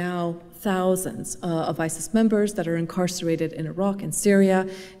 There are now thousands of ISIS members that are incarcerated in Iraq and Syria,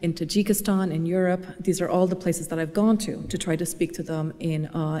 in Tajikistan, in Europe. These are all the places that I've gone to try to speak to them in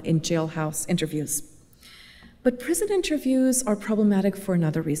jailhouse interviews. But prison interviews are problematic for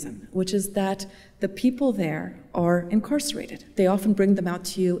another reason, which is that the people there are incarcerated. They often bring them out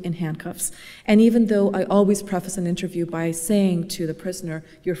to you in handcuffs. And even though I always preface an interview by saying to the prisoner,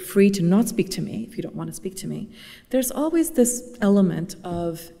 you're free to not speak to me if you don't want to speak to me, there's always this element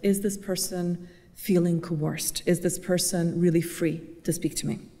of, is this person feeling coerced? Is this person really free to speak to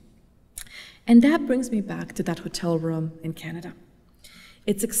me? And that brings me back to that hotel room in Canada.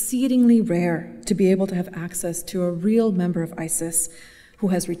 It's exceedingly rare to be able to have access to a real member of ISIS who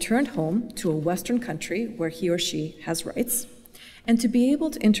has returned home to a Western country where he or she has rights, and to be able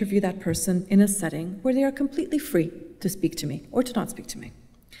to interview that person in a setting where they are completely free to speak to me or to not speak to me.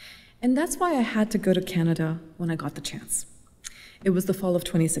 And that's why I had to go to Canada when I got the chance. It was the fall of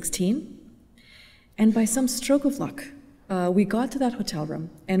 2016, and by some stroke of luck, we got to that hotel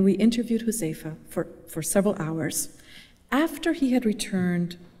room and we interviewed Huzaifa for several hours, after he had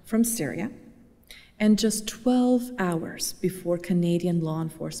returned from Syria, and just 12 hours before Canadian law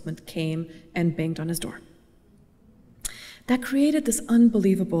enforcement came and banged on his door. That created this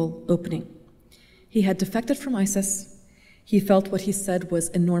unbelievable opening. He had defected from ISIS. He felt what he said was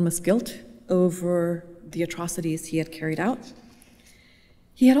enormous guilt over the atrocities he had carried out.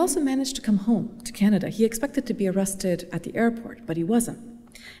 He had also managed to come home to Canada. He expected to be arrested at the airport, but he wasn't.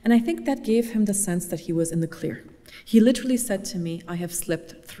 And I think that gave him the sense that he was in the clear. He literally said to me, I have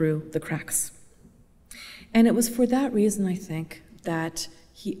slipped through the cracks. And it was for that reason, I think, that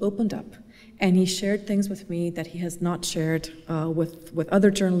he opened up and he shared things with me that he has not shared with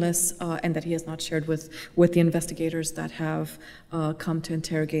other journalists and that he has not shared with the investigators that have come to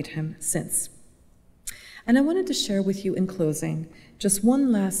interrogate him since. And I wanted to share with you in closing just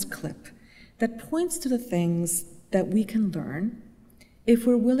one last clip that points to the things that we can learn if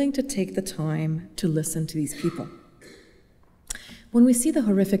we're willing to take the time to listen to these people. When we see the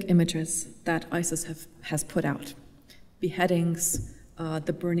horrific images that ISIS has put out, beheadings,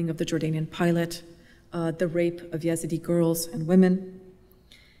 the burning of the Jordanian pilot, the rape of Yazidi girls and women,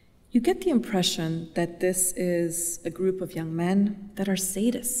 you get the impression that this is a group of young men that are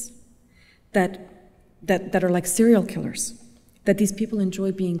sadists, that are like serial killers, that these people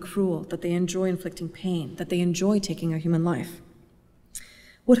enjoy being cruel, that they enjoy inflicting pain, that they enjoy taking a human life.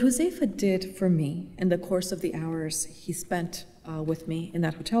 What Huzaifa did for me in the course of the hours he spent with me in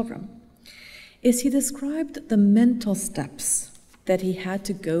that hotel room is he described the mental steps that he had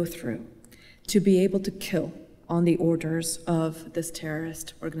to go through to be able to kill on the orders of this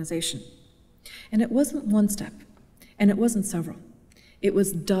terrorist organization. And it wasn't one step, and it wasn't several. It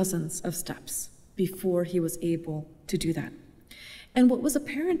was dozens of steps before he was able to do that. And what was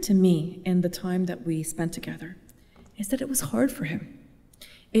apparent to me in the time that we spent together is that it was hard for him.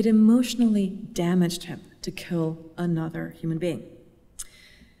 It emotionally damaged him to kill another human being.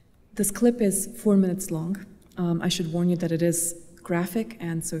 This clip is 4 minutes long. I should warn you that it is graphic,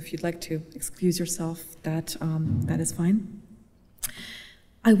 and so if you'd like to excuse yourself, that is fine.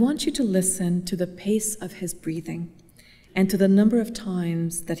 I want you to listen to the pace of his breathing and to the number of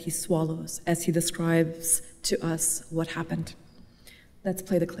times that he swallows as he describes to us what happened. Let's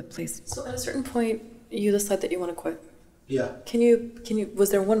play the clip, please. So at a certain point, you decide that you want to quit. Yeah. Can you,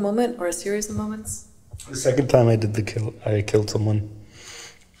 was there one moment or a series of moments? The second time I did the kill, I killed someone.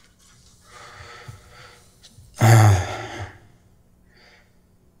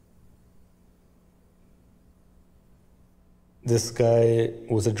 This guy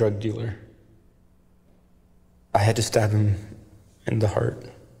was a drug dealer. I had to stab him in the heart.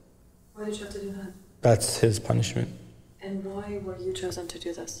 Why did you have to do that? That's his punishment. And why were you chosen to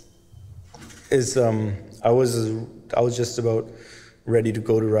do this? I was just about ready to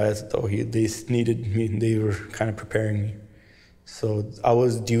go to Riot, though. They needed me, and they were kind of preparing me. So I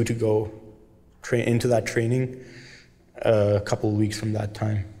was due to go into that training a couple of weeks from that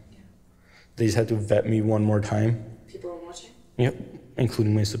time. Yeah. They just had to vet me one more time. People were watching? Yep,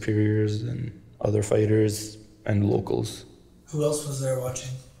 including my superiors and other fighters and locals. Who else was there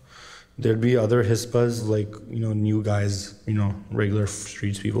watching? There'd be other Hispas, like, new guys, regular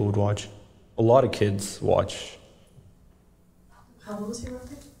streets people would watch. A lot of kids watch. How old was he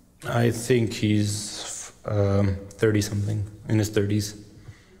roughly? I think he's 30-something, in his 30s.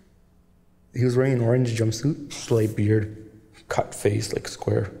 He was wearing an orange jumpsuit, slight beard, cut face, like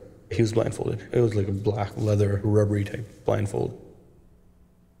square. He was blindfolded. It was like a black leather, rubbery type blindfold.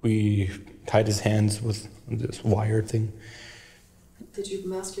 We tied his hands with this wire thing. Did you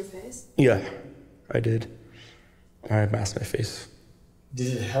mask your face? Yeah, I did. I masked my face.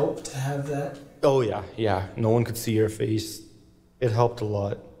 Did it help to have that? Oh yeah. No one could see your face. It helped a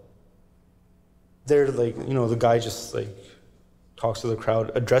lot. They're like, the guy just like talks to the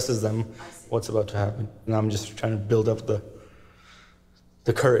crowd, addresses them what's about to happen. And I'm just trying to build up the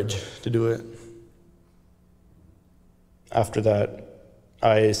courage to do it. After that,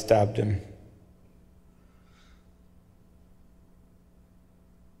 I stabbed him.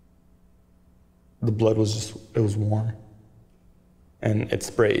 The blood was it was warm. And it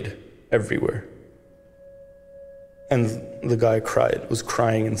sprayed everywhere. And the guy was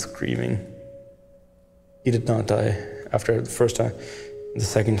crying and screaming. He did not die after the first time. The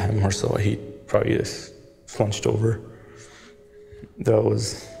second time or so, he probably just slunched over. That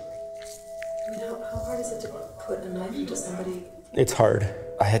was... How hard is it to put a knife into somebody? It's hard.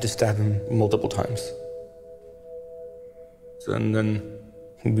 I had to stab him multiple times. And then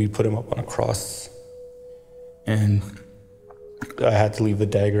we put him up on a cross. And I had to leave the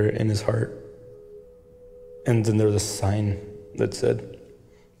dagger in his heart. And then there was a sign that said,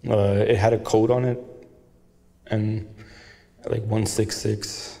 it had a code on it, and like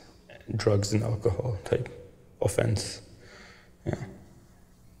 166, drugs and alcohol type offense. Yeah.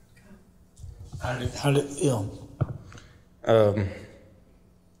 How did it feel?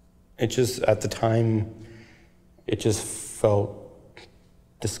 It just, at the time, it just felt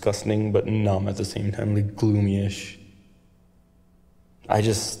disgusting but numb at the same time, like gloomy-ish. I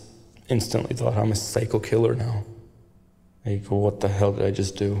just instantly thought, I'm a psycho killer now. Like, what the hell did I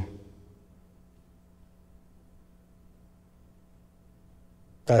just do?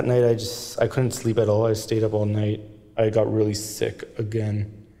 That night, I couldn't sleep at all. I stayed up all night. I got really sick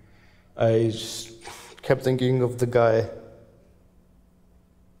again. I just kept thinking of the guy.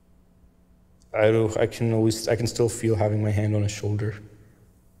 I can still feel having my hand on his shoulder.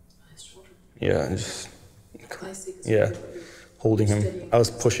 His shoulder? Yeah, just... Yeah. Holding him. I was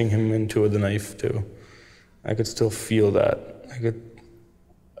pushing him into the knife too. I could still feel that.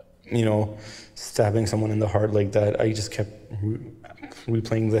 you know, stabbing someone in the heart like that, I just kept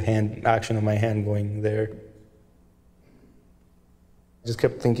replaying the action of my hand going there. I just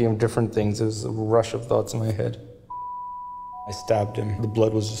kept thinking of different things. There was a rush of thoughts in my head. I stabbed him. The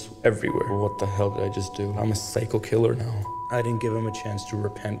blood was just everywhere. What the hell did I just do? I'm a psycho killer now. I didn't give him a chance to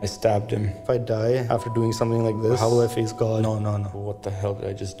repent. I stabbed him. If I die after doing something like this, how will I face God? No. What the hell did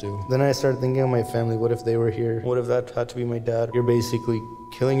I just do? Then I started thinking of my family. What if they were here? What if that had to be my dad? You're basically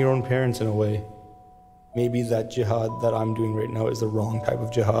killing your own parents in a way. Maybe that jihad that I'm doing right now is the wrong type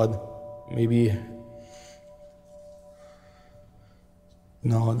of jihad. Maybe...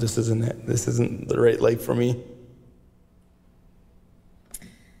 No, this isn't it. This isn't the right life for me.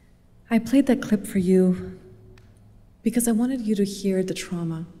 I played that clip for you because I wanted you to hear the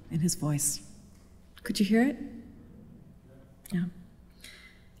trauma in his voice. Could you hear it? Yeah.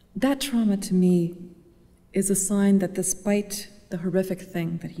 That trauma to me is a sign that despite the horrific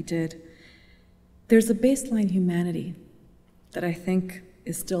thing that he did, there's a baseline humanity that I think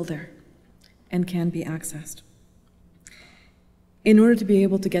is still there and can be accessed. In order to be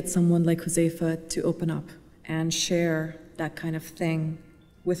able to get someone like Huzaifa to open up and share that kind of thing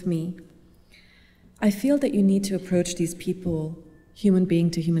with me, I feel that you need to approach these people human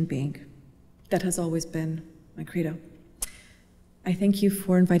being to human being. That has always been my credo. I thank you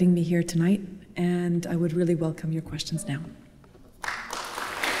for inviting me here tonight, and I would really welcome your questions now.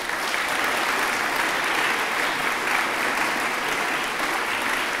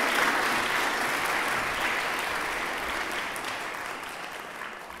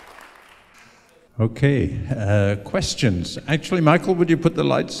 Okay, questions. Actually, Michael, would you put the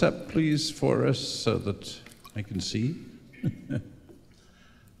lights up, please, for us so that I can see?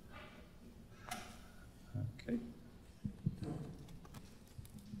 Okay.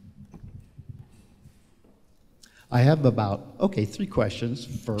 I have about, 3 questions.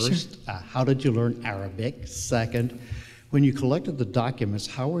 First, Sure. How did you learn Arabic? Second, when you collected the documents,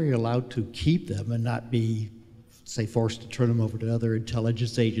 how were you allowed to keep them and not be, say, forced to turn them over to other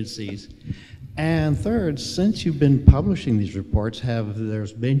intelligence agencies? And third, since you've been publishing these reports,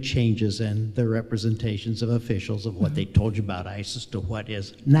 there's been changes in the representations of officials of what they told you about ISIS to what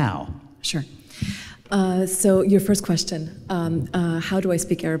is now? Sure. So your first question, how do I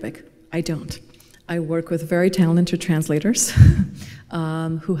speak Arabic? I don't. I work with very talented translators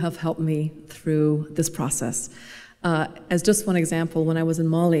who have helped me through this process. As just one example, when I was in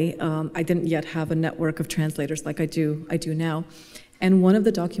Mali, I didn't yet have a network of translators like I do now. And one of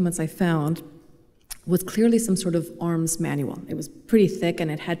the documents I found was clearly some sort of arms manual. It was pretty thick,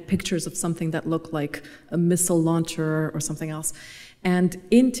 and it had pictures of something that looked like a missile launcher or something else. And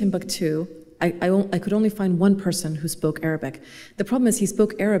in Timbuktu, I could only find one person who spoke Arabic. The problem is he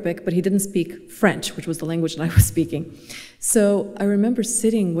spoke Arabic, but he didn't speak French, which was the language that I was speaking. So I remember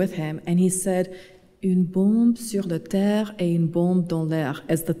sitting with him, and he said, "Une bombe sur la terre et une bombe dans l'air,"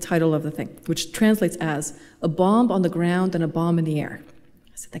 as the title of the thing, which translates as a bomb on the ground and a bomb in the air.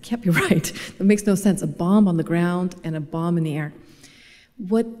 I said, that can't be right. That makes no sense. A bomb on the ground and a bomb in the air.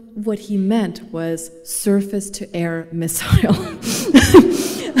 What he meant was surface-to-air missile.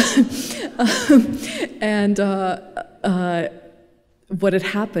 And what had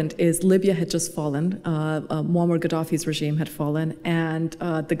happened is Libya had just fallen. Muammar Gaddafi's regime had fallen, and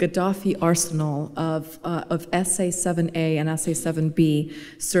the Gaddafi arsenal of SA-7A and SA-7B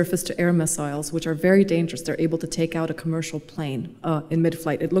surface-to-air missiles, which are very dangerous. They're able to take out a commercial plane in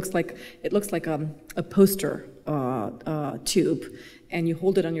mid-flight. It looks like a poster tube, and you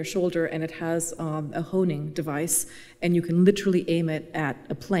hold it on your shoulder, and it has a honing device, and you can literally aim it at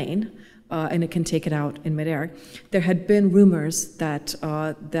a plane. And it can take it out in midair. There had been rumors that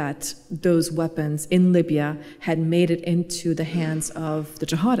those weapons in Libya had made it into the hands of the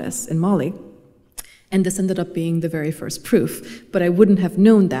jihadists in Mali, and this ended up being the very first proof. But I wouldn't have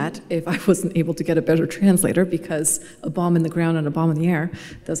known that if I wasn't able to get a better translator, because a bomb in the ground and a bomb in the air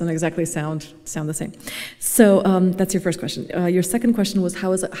doesn't exactly sound the same. So that's your first question. Your second question was how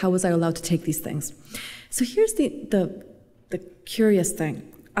was I allowed to take these things? So here's the curious thing.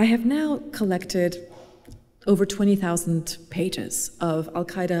 I have now collected over 20,000 pages of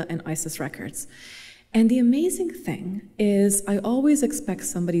Al-Qaeda and ISIS records. And the amazing thing is I always expect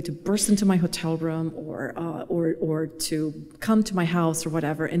somebody to burst into my hotel room or to come to my house or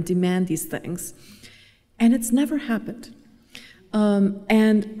whatever and demand these things. And it's never happened.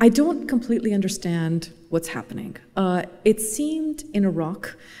 And I don't completely understand what's happening. It seemed in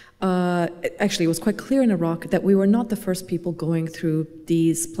Iraq, actually, it was quite clear in Iraq that we were not the first people going through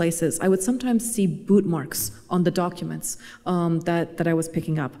these places. I would sometimes see boot marks on the documents that I was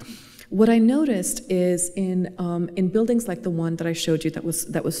picking up. What I noticed is in buildings like the one that I showed you that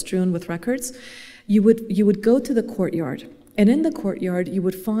was strewn with records, you would go to the courtyard, and in the courtyard you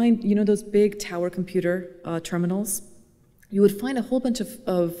would find, you know, those big tower computer terminals. You would find a whole bunch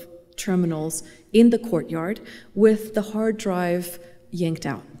of terminals in the courtyard with the hard drive yanked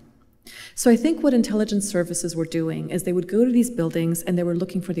out. So I think what intelligence services were doing is they would go to these buildings and they were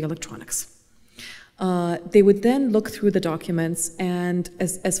looking for the electronics. They would then look through the documents, and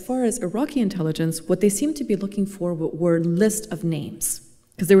as far as Iraqi intelligence, what they seemed to be looking for were lists of names,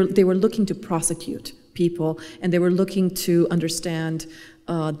 because they were looking to prosecute people, and they were looking to understand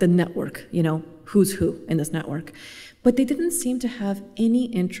the network, you know, who's who in this network. But they didn't seem to have any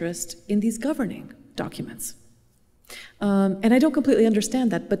interest in these governing documents. And I don't completely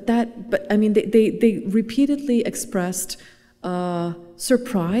understand that, but I mean, they repeatedly expressed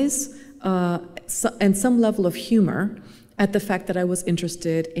surprise and some level of humor at the fact that I was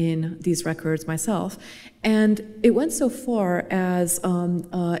interested in these records myself. And it went so far as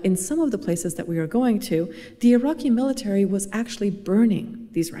in some of the places that we were going to, the Iraqi military was actually burning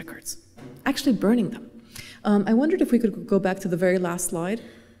these records, actually burning them. I wondered if we could go back to the very last slide.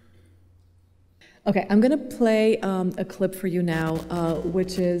 Okay, I'm going to play a clip for you now,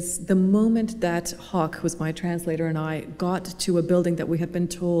 which is the moment that Hawk, who's my translator, and I got to a building that we had been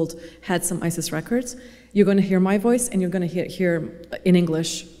told had some ISIS records. You're going to hear my voice, and you're going to hear in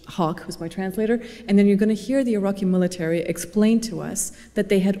English Hawk, who's my translator, and then you're going to hear the Iraqi military explain to us that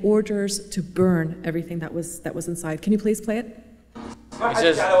they had orders to burn everything that was inside. Can you please play it? He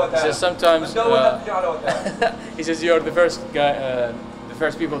says sometimes, he says you're the first guy, the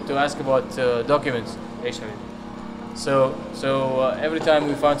first people to ask about documents. So every time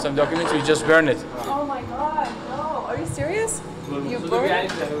we find some documents, we just burn it. Oh my God, no. Are you serious? You burn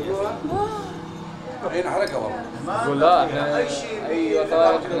it?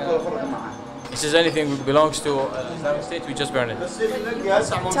 He says anything belongs to Islamic State, we just burn it.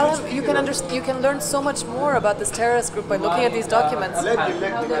 Tell him you can learn so much more about this terrorist group by looking at these documents.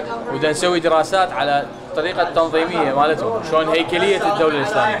 وبدنا نسوي دراسات على الطريقة التنظيمية مالتهم، شلون هيكلية الدولة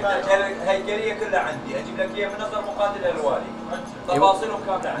الإسلامية. هيكلية كلها عندي، أجيب لك إياها من نظر مقاتل الوالي. تفاصيلهم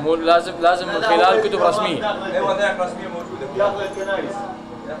كاملة عندي. مو لازم من خلال كتب رسمية. أيوة ذاك رسمية موجودة. داخل الكنائس.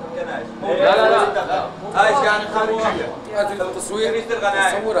 لا هاي يعني خارجية. التصوير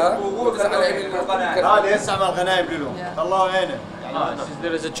تصورها هذا يسعى مع الغنائم لهم. الله يعينه.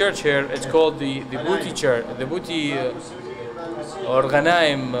 There is a church here. It's called the Booty Church, the Booty or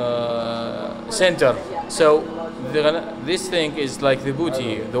Ghanaim Center. So this thing is like the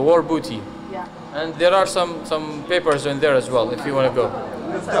booty, the war booty, and there are some papers in there as well if you want to go.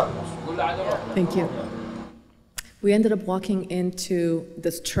 Thank you. We ended up walking into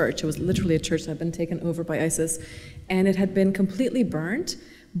this church. It was literally a church that had been taken over by ISIS, and it had been completely burned.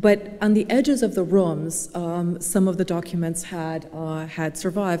 But on the edges of the rooms, some of the documents had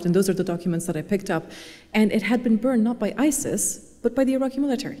survived, and those are the documents that I picked up. And it had been burned not by ISIS, but by the Iraqi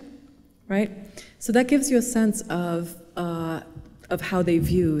military, right? So that gives you a sense of how they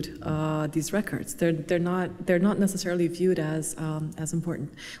viewed these records. They're not necessarily viewed as important.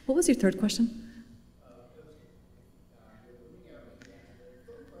 What was your third question?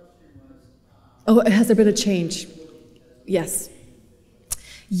 Oh, has there been a change? Yes.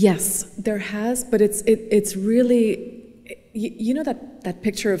 Yes, there has, but it's really, you know that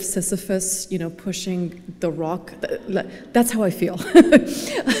picture of Sisyphus, you know, pushing the rock. That's how I feel.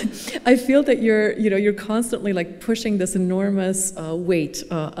 I feel that you're constantly like pushing this enormous weight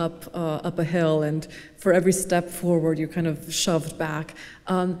up a hill, and for every step forward, you're kind of shoved back.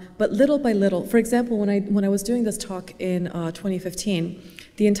 But little by little, for example, when I was doing this talk in 2015,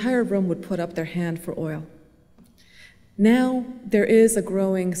 the entire room would put up their hand for oil. Now, there is a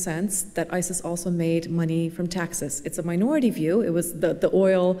growing sense that ISIS also made money from taxes. It's a minority view. It was the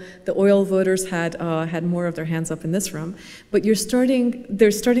oil voters had more of their hands up in this room, but there's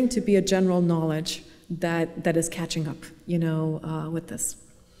starting to be a general knowledge that is catching up, you know, with this.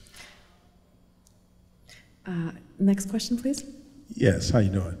 Next question, please. Yes, how you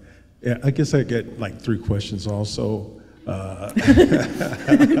doing? Yeah, I guess I get like 3 questions also.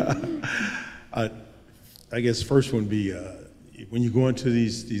 I guess first one would be, when you go into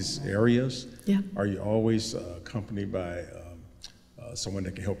these areas, yeah, are you always accompanied by someone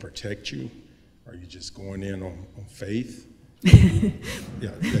that can help protect you? Are you just going in on faith?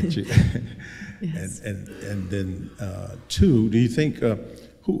 Yeah, that you, yes. And then 2, do you think,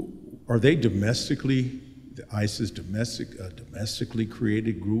 who are they domestically, the ISIS domestically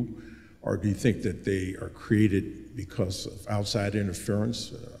created group, or do you think that they are created because of outside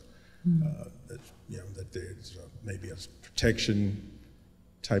interference? That, you know, that there's maybe a protection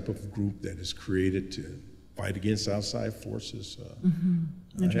type of group that is created to fight against outside forces?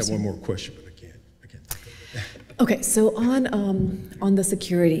 I have one more question, but I can't think of it. Okay, so on the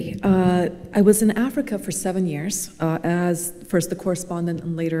security, I was in Africa for 7 years as first the correspondent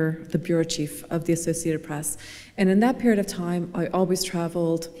and later the bureau chief of the Associated Press. And in that period of time, I always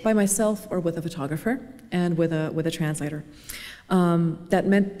traveled by myself or with a photographer and with a translator. That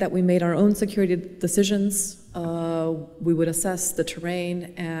meant that we made our own security decisions. We would assess the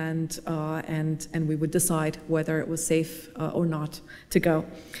terrain and we would decide whether it was safe or not to go.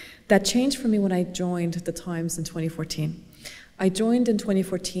 That changed for me when I joined the Times in 2014. I joined in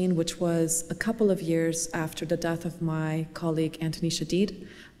 2014, which was a couple of years after the death of my colleague Anthony Shadid,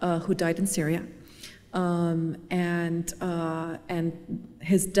 who died in Syria. And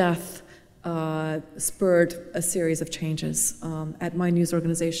his death spurred a series of changes at my news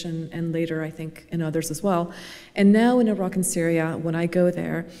organization and later, I think, in others as well. And now in Iraq and Syria, when I go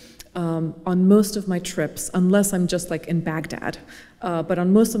there, on most of my trips, unless I'm just like in Baghdad, but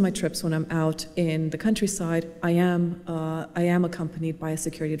on most of my trips when I'm out in the countryside, I am accompanied by a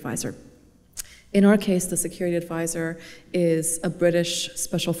security advisor. In our case, the security advisor is a British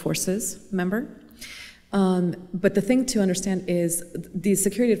Special Forces member. But the thing to understand is these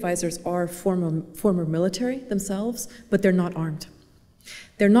security advisors are former military themselves, but they're not armed.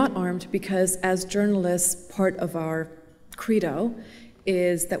 They're not armed because as journalists, part of our credo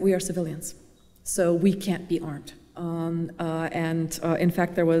is that we are civilians, so we can't be armed. In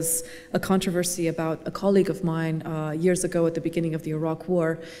fact, there was a controversy about a colleague of mine years ago at the beginning of the Iraq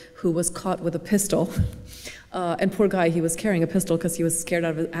War who was caught with a pistol. And poor guy, he was carrying a pistol because he was scared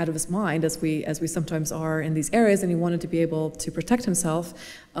out of his mind, as we sometimes are in these areas, and he wanted to be able to protect himself.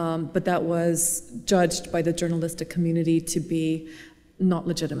 But that was judged by the journalistic community to be not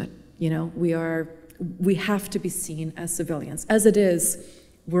legitimate. You know, we have to be seen as civilians. As it is,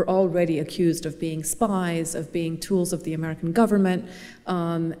 we're already accused of being spies, of being tools of the American government,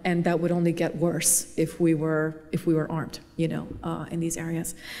 and that would only get worse if we were armed, you know, in these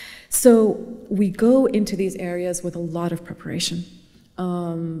areas. So we go into these areas with a lot of preparation,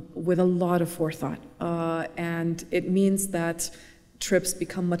 with a lot of forethought, and it means that trips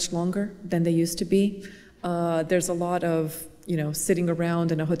become much longer than they used to be. There's a lot of sitting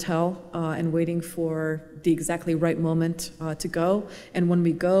around in a hotel and waiting for the exactly right moment to go. And when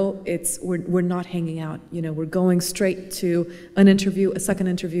we go, we're not hanging out. We're going straight to an interview, a second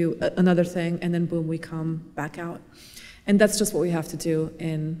interview, another thing, and then boom, we come back out. And that's just what we have to do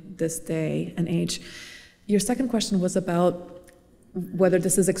in this day and age. Your second question was about whether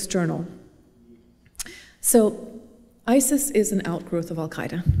this is external. So ISIS is an outgrowth of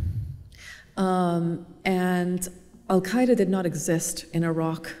Al-Qaeda. And Al-Qaeda did not exist in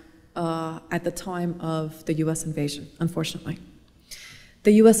Iraq at the time of the US invasion, unfortunately.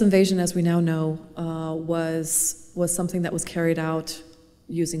 The US invasion, as we now know, was something that was carried out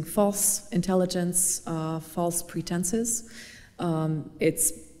using false intelligence, false pretenses.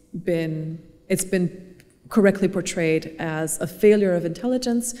 It's been correctly portrayed as a failure of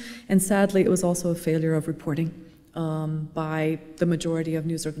intelligence, and sadly, it was also a failure of reporting by the majority of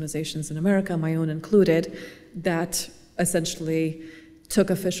news organizations in America, my own included, that essentially took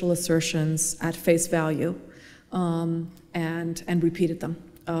official assertions at face value and repeated them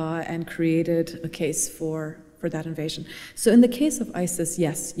and created a case for that invasion. So in the case of ISIS,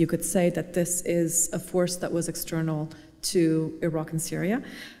 yes, you could say that this is a force that was external to Iraq and Syria,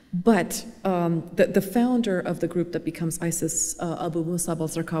 but the founder of the group that becomes ISIS, Abu Musab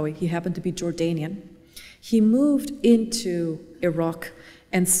al-Zarqawi, he happened to be Jordanian. He moved into Iraq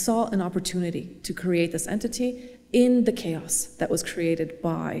and saw an opportunity to create this entity in the chaos that was created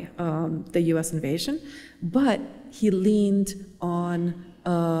by the US invasion, but he leaned on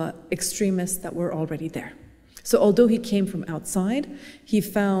extremists that were already there. So although he came from outside, he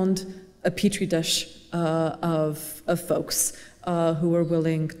found a petri dish of folks who were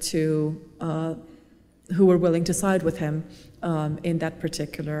willing to side with him in that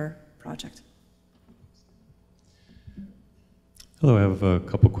particular project. Hello, I have a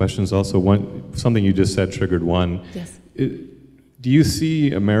couple questions also. Something you just said triggered one. Yes. Do you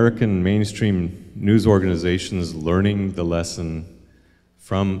see American mainstream news organizations learning the lesson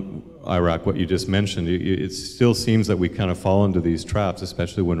from Iraq, what you just mentioned? It still seems that we kind of fall into these traps,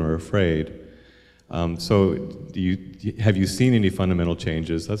 especially when we're afraid. So have you seen any fundamental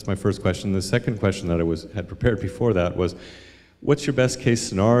changes? That's my first question. The second question that I had prepared before that was, what's your best case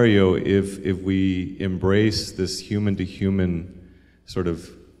scenario if we embrace this human-to-human sort of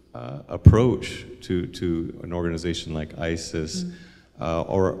approach to an organization like ISIS?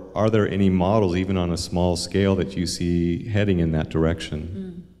 or are there any models, even on a small scale, that you see heading in that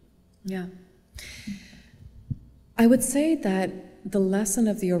direction? Yeah. I would say that the lesson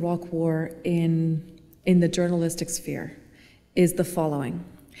of the Iraq War in the journalistic sphere is the following,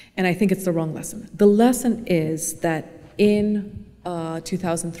 and I think it's the wrong lesson. The lesson is that in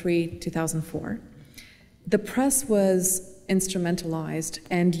 2003, 2004, the press was instrumentalized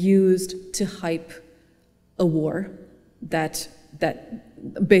and used to hype a war that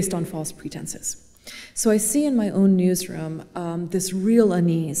based on false pretenses. So I see in my own newsroom this real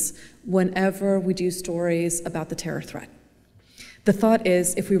unease whenever we do stories about the terror threat. The thought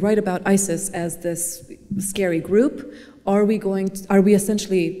is, if we write about ISIS as this scary group, are we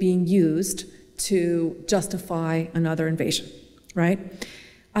essentially being used to justify another invasion, right?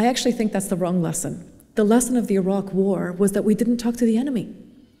 I actually think that's the wrong lesson. The lesson of the Iraq War was that we didn't talk to the enemy.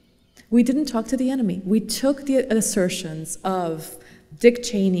 We didn't talk to the enemy. We took the assertions of Dick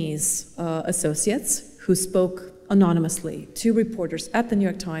Cheney's associates, who spoke anonymously to reporters at the New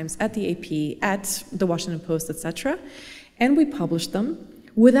York Times, at the AP, at the Washington Post, etc., and we published them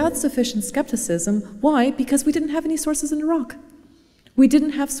without sufficient skepticism. Why? Because we didn't have any sources in Iraq. We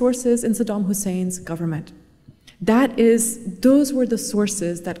didn't have sources in Saddam Hussein's government. Those were the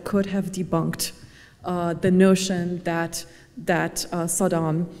sources that could have debunked the notion that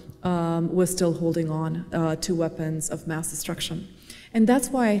Saddam was still holding on to weapons of mass destruction. And that's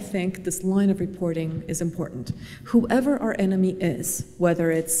why I think this line of reporting is important. Whoever our enemy is,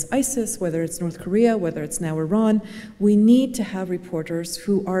 whether it's ISIS, whether it's North Korea, whether it's now Iran, we need to have reporters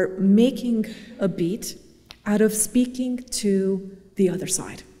who are making a beat out of speaking to the other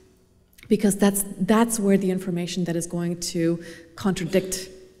side. Because that's where the information that is going to contradict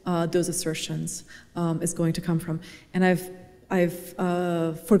those assertions is going to come from. And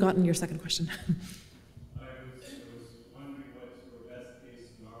I've forgotten your second question.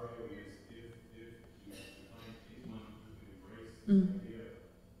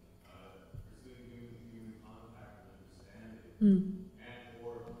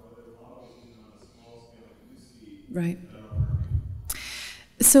 Right.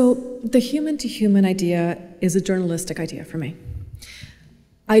 So the human-to-human idea is a journalistic idea for me.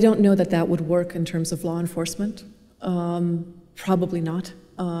 I don't know that would work in terms of law enforcement. Probably not.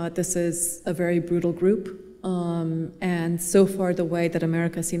 This is a very brutal group. And so far, the way that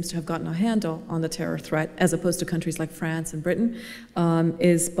America seems to have gotten a handle on the terror threat, as opposed to countries like France and Britain,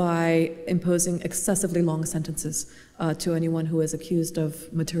 is by imposing excessively long sentences to anyone who is accused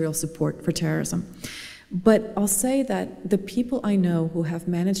of material support for terrorism. But I'll say that the people I know who have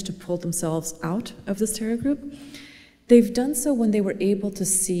managed to pull themselves out of this terror group, they've done so when they were able to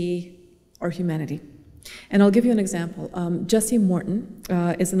see our humanity. And I'll give you an example. Jesse Morton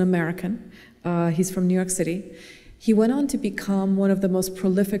is an American. He's from New York City. He went on to become one of the most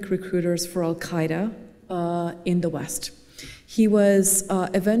prolific recruiters for Al-Qaeda in the West. He was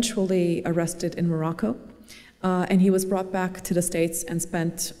eventually arrested in Morocco, and he was brought back to the States and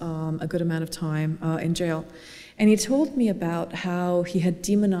spent a good amount of time in jail. And he told me about how he had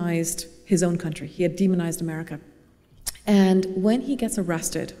demonized his own country. He had demonized America. And when he gets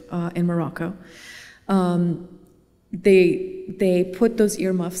arrested in Morocco, they put those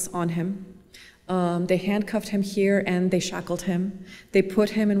earmuffs on him. They handcuffed him here and they shackled him. They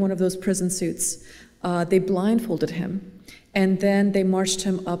put him in one of those prison suits. They blindfolded him. And then they marched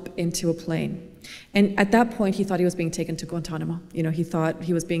him up into a plane. And at that point, he thought he was being taken to Guantanamo. You know, he thought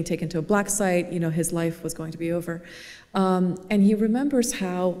he was being taken to a black site. You know, his life was going to be over. And he remembers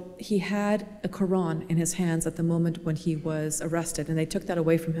how he had a Quran in his hands at the moment when he was arrested, and they took that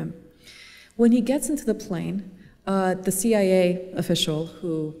away from him. When he gets into the plane, the CIA official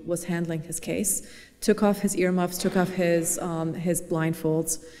who was handling his case took off his earmuffs, took off his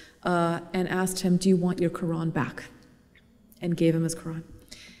blindfolds, and asked him, "Do you want your Quran back?" And gave him his Quran.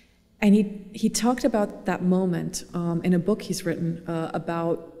 And he talked about that moment in a book he's written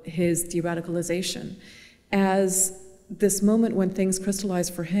about his de-radicalization as this moment when things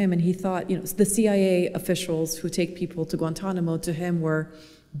crystallized for him, and he thought, you know, the CIA officials who take people to Guantanamo to him were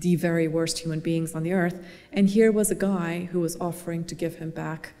the very worst human beings on the earth, and here was a guy who was offering to give him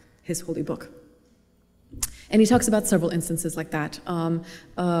back his holy book. And he talks about several instances like that.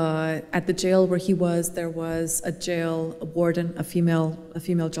 At the jail where he was, there was a jail warden, a female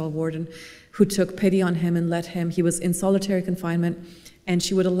jail warden, who took pity on him and let him. He was in solitary confinement, and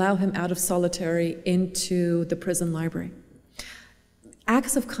she would allow him out of solitary into the prison library.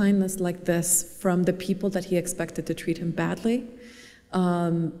 Acts of kindness like this from the people that he expected to treat him badly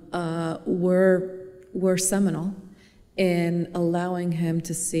were seminal. in allowing him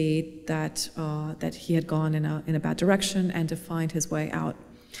to see that, that he had gone in a bad direction and to find his way out.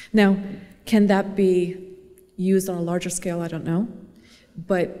 Now, can that be used on a larger scale? I don't know.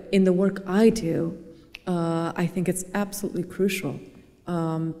 But in the work I do, I think it's absolutely crucial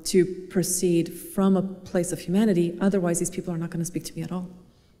to proceed from a place of humanity. Otherwise, these people are not going to speak to me at all.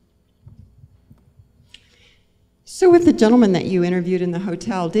 So with the gentleman that you interviewed in the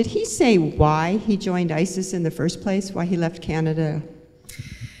hotel, did he say why he joined ISIS in the first place, why he left Canada?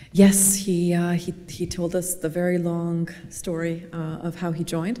 Yes, he told us the very long story of how he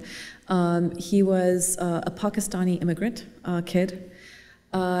joined. He was a Pakistani immigrant kid,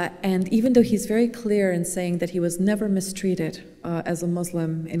 and even though he's very clear in saying that he was never mistreated as a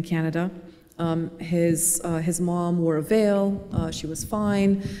Muslim in Canada, his mom wore a veil, she was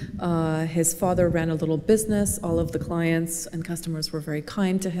fine, his father ran a little business, all of the clients and customers were very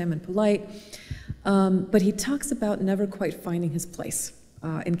kind to him and polite, but he talks about never quite finding his place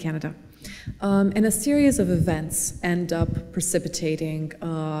in Canada. And a series of events end up precipitating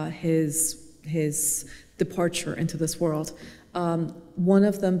his departure into this world. One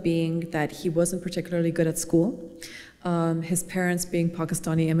of them being that he wasn't particularly good at school. His parents, being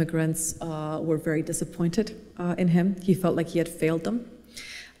Pakistani immigrants, were very disappointed in him. He felt like he had failed them.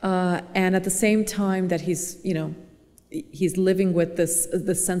 And at the same time that he's living with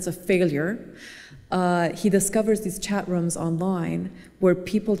this sense of failure, he discovers these chat rooms online where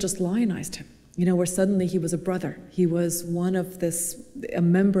people just lionized him. Where suddenly he was a brother. He was a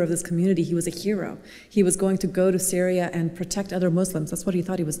member of this community. He was a hero. He was going to go to Syria and protect other Muslims. That's what he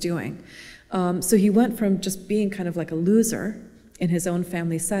thought he was doing. So he went from just being kind of like a loser in his own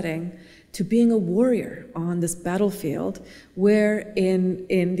family setting to being a warrior on this battlefield where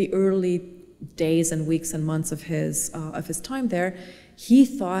in the early days and weeks and months of his time there, he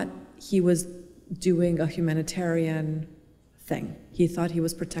thought he was doing a humanitarian thing. He thought he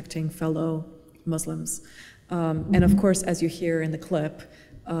was protecting fellow Muslims. And of course, as you hear in the clip,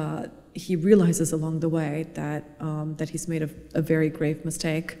 he realizes along the way that he's made a very grave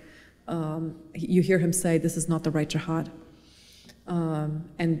mistake. You hear him say, "This is not the right jihad,"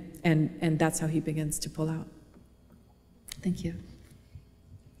 and that's how he begins to pull out. Thank you.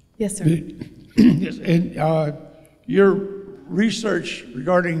 Yes, sir. Yes, and your research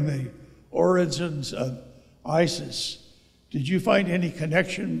regarding the origins of ISIS, did you find any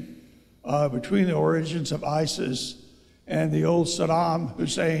connection between the origins of ISIS and the old Saddam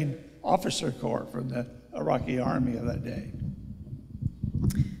Hussein officer corps from the Iraqi army of that day?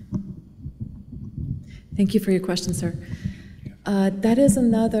 Thank you for your question, sir. That is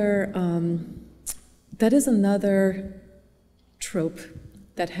another trope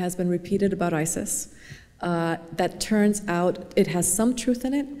that has been repeated about ISIS. That turns out it has some truth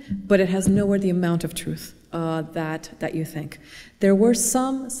in it, but it has nowhere the amount of truth that you think. There were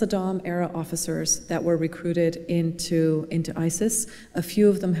some Saddam-era officers that were recruited into ISIS. A few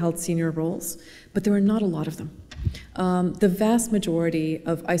of them held senior roles, but there were not a lot of them. The vast majority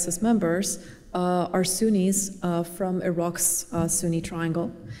of ISIS members are Sunnis from Iraq's Sunni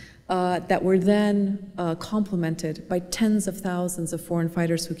triangle that were then complemented by tens of thousands of foreign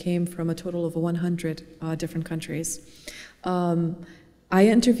fighters who came from a total of 100 different countries. I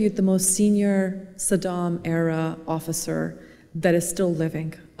interviewed the most senior Saddam-era officer that is still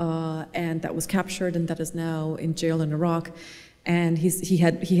living and that was captured and that is now in jail in Iraq. And he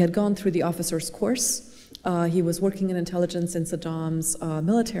had gone through the officer's course. He was working in intelligence in Saddam's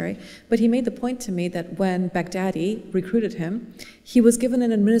military, but he made the point to me that when Baghdadi recruited him, he was given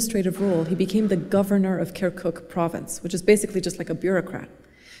an administrative role. He became the governor of Kirkuk province, which is basically just like a bureaucrat.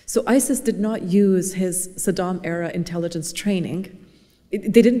 So ISIS did not use his Saddam-era intelligence training.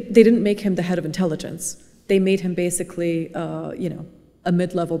 They didn't make him the head of intelligence. They made him basically, a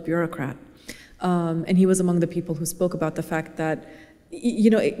mid-level bureaucrat. And he was among the people who spoke about the fact that,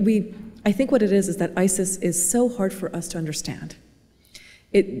 I think what it is that ISIS is so hard for us to understand.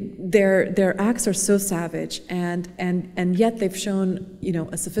 Their acts are so savage, and yet they've shown,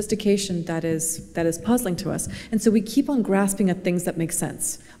 a sophistication that is puzzling to us. And so we keep on grasping at things that make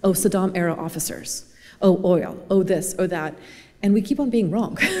sense. Oh, Saddam-era officers. Oh, oil. Oh, this. Oh, that. And we keep on being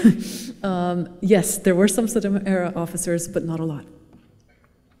wrong. Yes, there were some Saddam-era officers, but not a lot.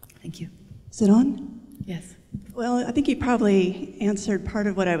 Thank you. Is it on? Yes. Well, I think you probably answered part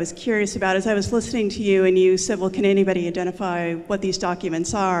of what I was curious about. As I was listening to you and you said, well, can anybody identify what these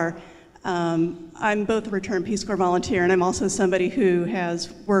documents are? I'm both a returned Peace Corps volunteer and I'm also somebody who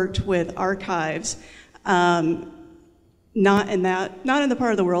has worked with archives, not in the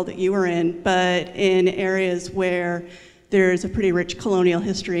part of the world that you were in, but in areas where there's a pretty rich colonial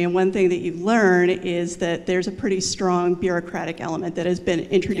history, and one thing that you learn is that there's a pretty strong bureaucratic element that has been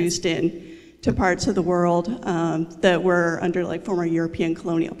introduced in to parts of the world that were under like former European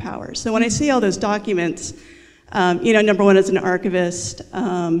colonial powers. So when I see all those documents, you know, number one, as an archivist,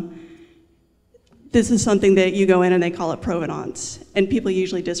 this is something that you go in and they call it provenance, and people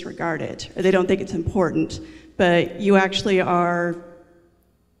usually disregard it, or they don't think it's important, but you actually are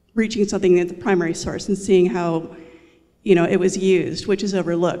reaching something at the primary source and seeing how, you know, it was used, which is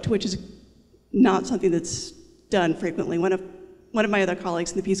overlooked, which is not something that's done frequently. One of my other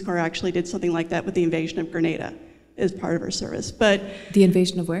colleagues in the Peace Corps actually did something like that with the invasion of Grenada as part of her service. But the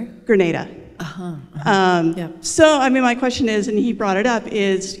invasion of where? Grenada. Yeah. So, I mean, my question is, and he brought it up,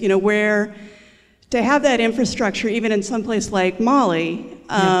 is, you know, where to have that infrastructure, even in some place like Mali,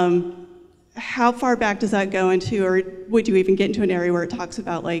 how far back does that go into, or would you even get into an area where it talks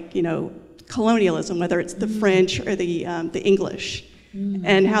about, like, you know, colonialism, whether it's the French or the English,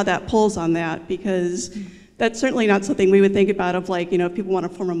 and how that pulls on that? Because that's certainly not something we would think about of, like, you know, if people want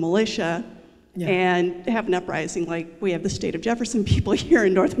to form a militia and have an uprising, like we have the state of Jefferson people here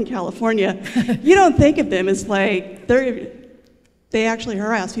in Northern California. You don't think of them as like, they actually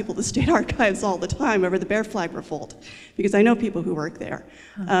harass people at the state archives all the time over the Bear Flag Revolt, because I know people who work there.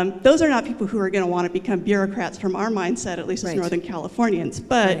 Those are not people who are going to want to become bureaucrats from our mindset, at least as Northern Californians.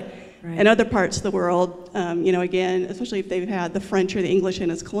 But in other parts of the world, you know, again, especially if they've had the French or the English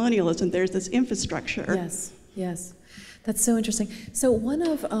in as colonialism, there's this infrastructure. Yes, yes. That's so interesting. So one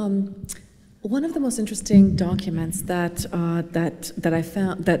of the most interesting documents that I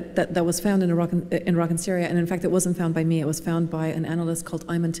found that was found in Iraq and Syria, and in fact it wasn't found by me, it was found by an analyst called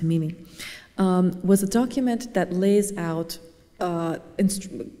Ayman Tamimi, was a document that lays out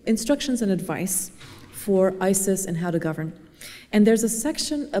instructions and advice for ISIS and how to govern. And there's a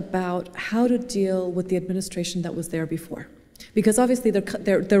section about how to deal with the administration that was there before. Because obviously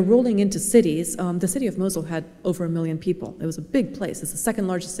they're rolling into cities. The city of Mosul had over 1 million people. It was a big place. It's the second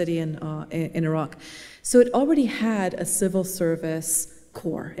largest city in Iraq. So it already had a civil service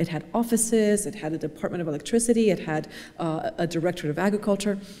corps. It had offices, it had a Department of Electricity, it had a Directorate of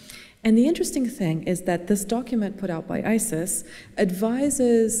Agriculture. And the interesting thing is that this document put out by ISIS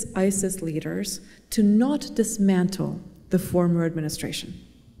advises ISIS leaders to not dismantle the former administration.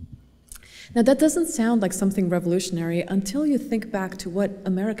 Now, that doesn't sound like something revolutionary until you think back to what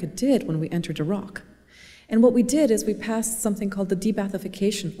America did when we entered Iraq. And what we did is we passed something called the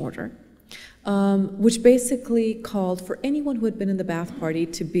de-Baathification Order, which basically called for anyone who had been in the Ba'ath Party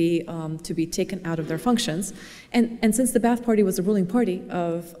to be taken out of their functions. And since the Ba'ath Party was the ruling party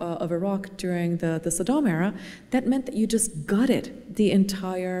of Iraq during the Saddam era, that meant that you just gutted the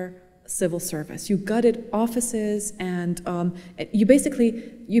entire civil service. You gutted offices, and you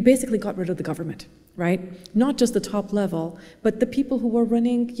basically got rid of the government, right? Not just the top level, but the people who were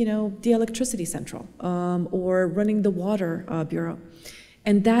running, you know, the electricity central or running the water bureau.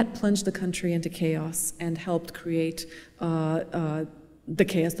 And that plunged the country into chaos and helped create the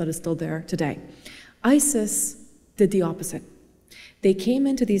chaos that is still there today. ISIS did the opposite. They came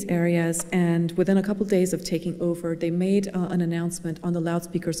into these areas, and within a couple days of taking over, they made an announcement on the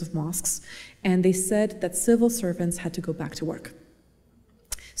loudspeakers of mosques, and they said that civil servants had to go back to work.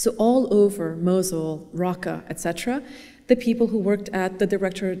 So all over Mosul, Raqqa, etc., the people who worked at the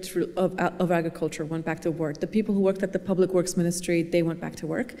Directorate of Agriculture went back to work. The people who worked at the Public Works Ministry, they went back to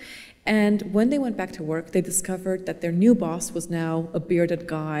work. And when they went back to work, they discovered that their new boss was now a bearded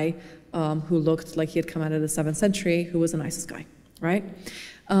guy who looked like he had come out of the 7th century, who was an ISIS guy. Right?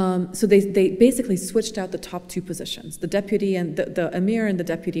 So they basically switched out the top two positions. The deputy and the emir and the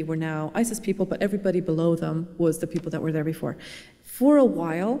deputy were now ISIS people, but everybody below them was the people that were there before. For a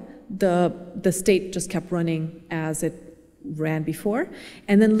while, the state just kept running as it ran before,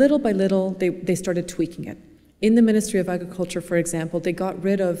 and then little by little, they started tweaking it. In the Ministry of Agriculture, for example, they got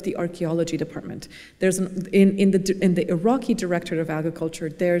rid of the archaeology department. There's in the Iraqi Directorate of Agriculture,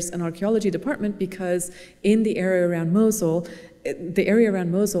 there's an archaeology department because in the area around Mosul, the area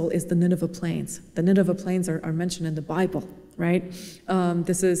around Mosul is the Nineveh Plains. The Nineveh Plains are mentioned in the Bible, right?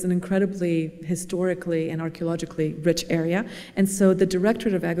 This is an incredibly historically and archaeologically rich area. And so the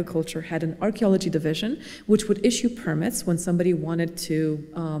Directorate of Agriculture had an archaeology division which would issue permits when somebody wanted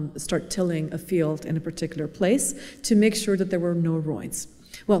to start tilling a field in a particular place to make sure that there were no ruins.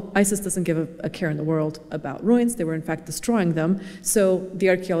 Well, ISIS doesn't give a care in the world about ruins. They were in fact destroying them. So the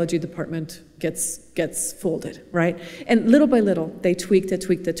archaeology department gets folded, right? And little by little, they tweaked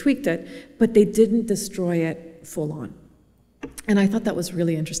it, but they didn't destroy it full on. And I thought that was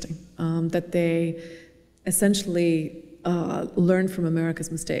really interesting, that they essentially learned from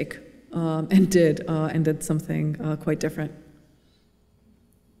America's mistake and did something quite different.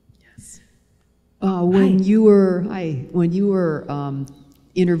 Yes. When you were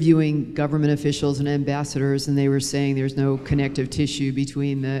interviewing government officials and ambassadors, and they were saying there's no connective tissue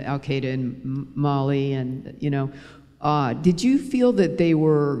between the Al Qaeda in Mali, and did you feel that they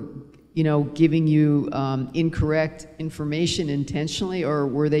were, giving you incorrect information intentionally, or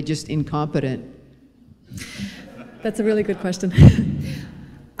were they just incompetent? That's a really good question.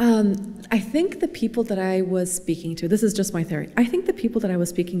 I think the people that I was speaking to, this is just my theory, I think the people that I was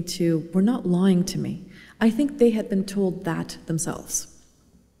speaking to were not lying to me. I think they had been told that themselves.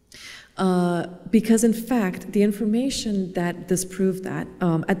 Because in fact, the information that disproved that,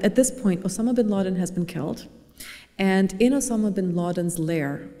 at this point, Osama bin Laden has been killed. And in Osama bin Laden's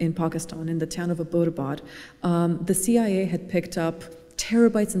lair in Pakistan, in the town of Abbottabad, the CIA had picked up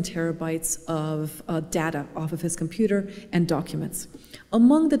terabytes and terabytes of data off of his computer and documents.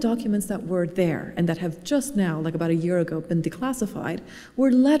 Among the documents that were there and that have just now, like about a year ago, been declassified,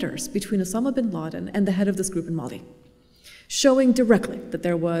 were letters between Osama bin Laden and the head of this group in Mali, showing directly that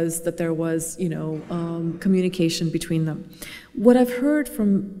there was communication between them. What I've heard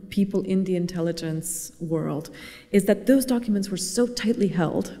from people in the intelligence world is that those documents were so tightly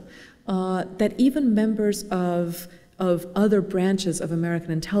held that even members of other branches of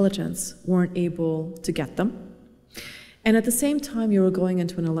American intelligence weren't able to get them. And at the same time, you were going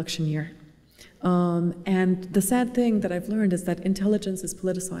into an election year. And the sad thing that I've learned is that intelligence is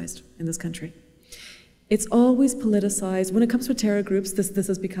politicized in this country. It's always politicized. When it comes to terror groups, this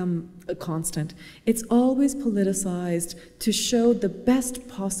has become a constant. It's always politicized to show the best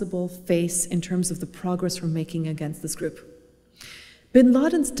possible face in terms of the progress we're making against this group. Bin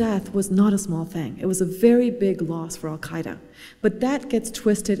Laden's death was not a small thing. It was a very big loss for Al-Qaeda. But that gets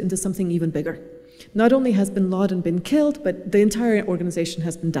twisted into something even bigger. Not only has bin Laden been killed, but the entire organization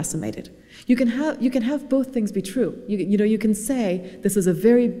has been decimated. You can have both things be true. You can say this is a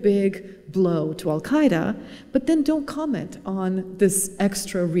very big blow to Al-Qaeda, but then don't comment on this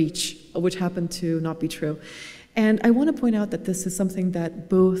extra reach, which happened to not be true. And I want to point out that this is something that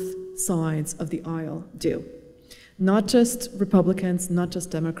both sides of the aisle do. Not just Republicans, not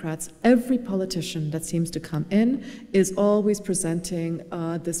just Democrats, every politician that seems to come in is always presenting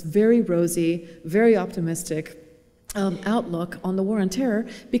this very rosy, very optimistic outlook on the war on terror,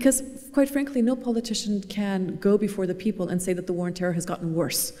 because quite frankly, no politician can go before the people and say that the war on terror has gotten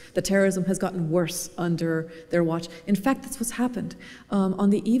worse, that terrorism has gotten worse under their watch. In fact, that's what's happened.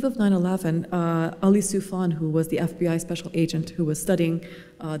 On the eve of 9/11, Ali Soufan, who was the FBI special agent who was studying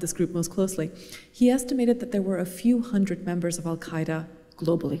this group most closely, he estimated that there were a few hundred members of Al-Qaeda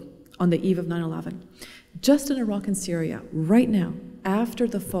globally on the eve of 9/11. Just in Iraq and Syria, right now, after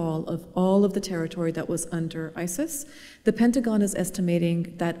the fall of all of the territory that was under ISIS, the Pentagon is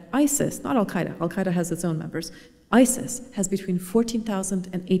estimating that ISIS, not Al-Qaeda, Al-Qaeda has its own members, ISIS has between 14,000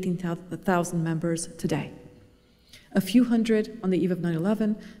 and 18,000 members today. A few hundred on the eve of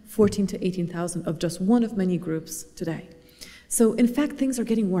 9/11, 14 to 18,000 of just one of many groups today. So in fact, things are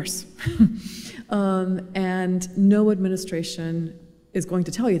getting worse. And no administration is going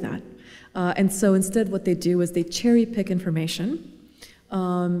to tell you that. And so instead what they do is they cherry pick information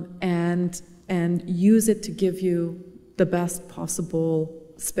and use it to give you the best possible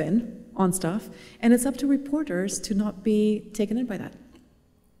spin on stuff. And it's up to reporters to not be taken in by that.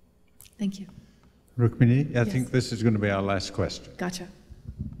 Thank you. Rukmini, I Yes. think this is going to be our last question. Gotcha.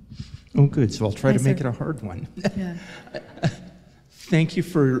 Oh, good. So I'll try Hi, to make sir. it a hard one. Yeah. Thank you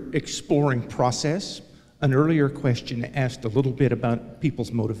for exploring process. An earlier question asked a little bit about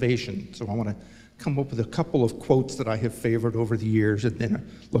people's motivation, so I want to come up with a couple of quotes that I have favored over the years and then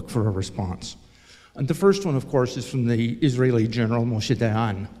look for a response. And the first one, of course, is from the Israeli general Moshe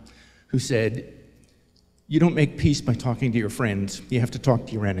Dayan, who said, "You don't make peace by talking to your friends. You have to talk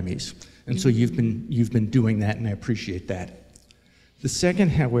to your enemies." And so you've been doing that, and I appreciate that. The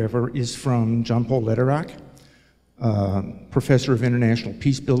second, however, is from Jean-Paul Lederach, professor of international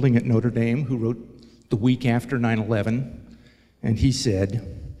peace building at Notre Dame, who wrote the week after 9/11, and he said,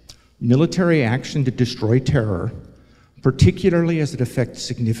 "Military action to destroy terror, particularly as it affects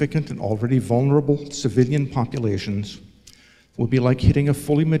significant and already vulnerable civilian populations, will be like hitting a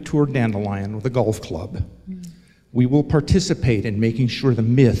fully mature dandelion with a golf club. We will participate in making sure the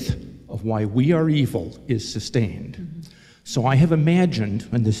myth of why we are evil is sustained." So I have imagined,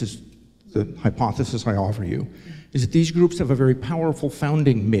 and this is the hypothesis I offer you, is that these groups have a very powerful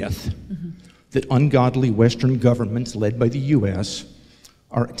founding myth that ungodly Western governments led by the US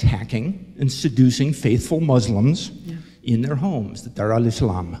are attacking and seducing faithful Muslims in their homes, the Dar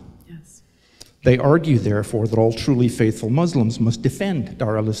al-Islam. Yes. They argue, therefore, that all truly faithful Muslims must defend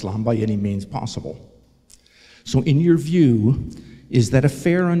Dar al-Islam by any means possible. So in your view, is that a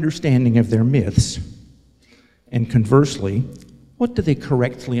fair understanding of their myths? And conversely, what do they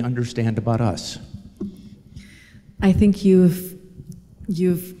correctly understand about us? I think you've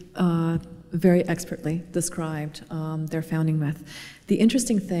very expertly described their founding myth. The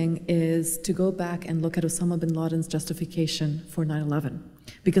interesting thing is to go back and look at Osama bin Laden's justification for 9/11,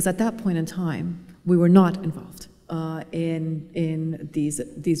 because at that point in time, we were not involved in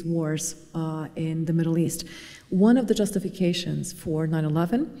these wars in the Middle East. One of the justifications for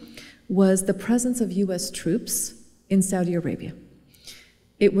 9/11 was the presence of US troops in Saudi Arabia.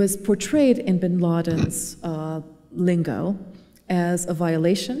 It was portrayed in bin Laden's lingo as a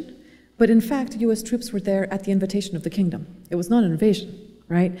violation, but in fact, US troops were there at the invitation of the kingdom. It was not an invasion,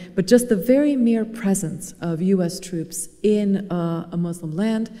 right? But just the very mere presence of US troops in a Muslim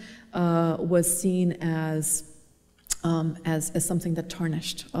land was seen as something that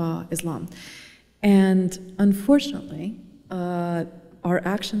tarnished Islam. And unfortunately, our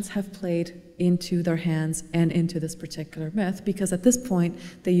actions have played into their hands and into this particular myth, because at this point,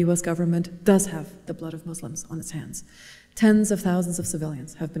 the US government does have the blood of Muslims on its hands. Tens of thousands of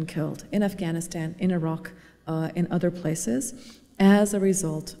civilians have been killed in Afghanistan, in Iraq, in other places, as a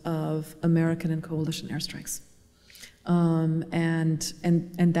result of American and coalition airstrikes.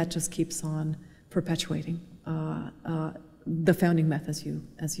 And that just keeps on perpetuating the founding myth, as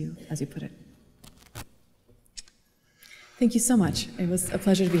you put it. Thank you so much. It was a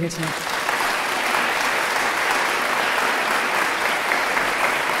pleasure to be here tonight.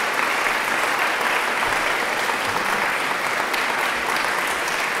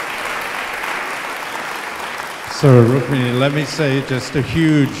 So, Rukmini, let me say just a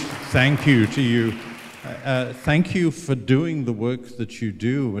huge thank you to you. Thank you for doing the work that you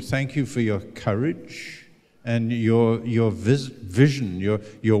do. Thank you for your courage and your vision,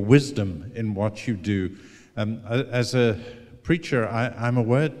 your wisdom in what you do. As a preacher, I'm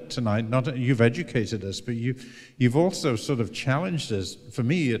aware tonight, not you've educated us, but you've also sort of challenged us, for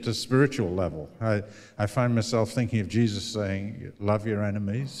me, at a spiritual level. I find myself thinking of Jesus saying, love your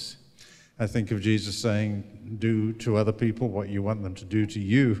enemies. I think of Jesus saying, do to other people what you want them to do to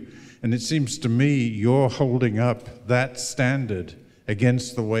you. And it seems to me you're holding up that standard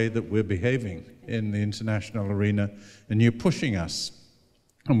against the way that we're behaving in the international arena, and you're pushing us.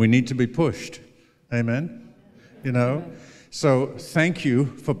 And we need to be pushed. Amen? You know? So thank you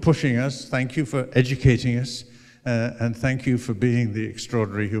for pushing us. Thank you for educating us. And thank you for being the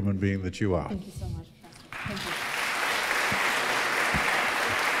extraordinary human being that you are. Thank you so much.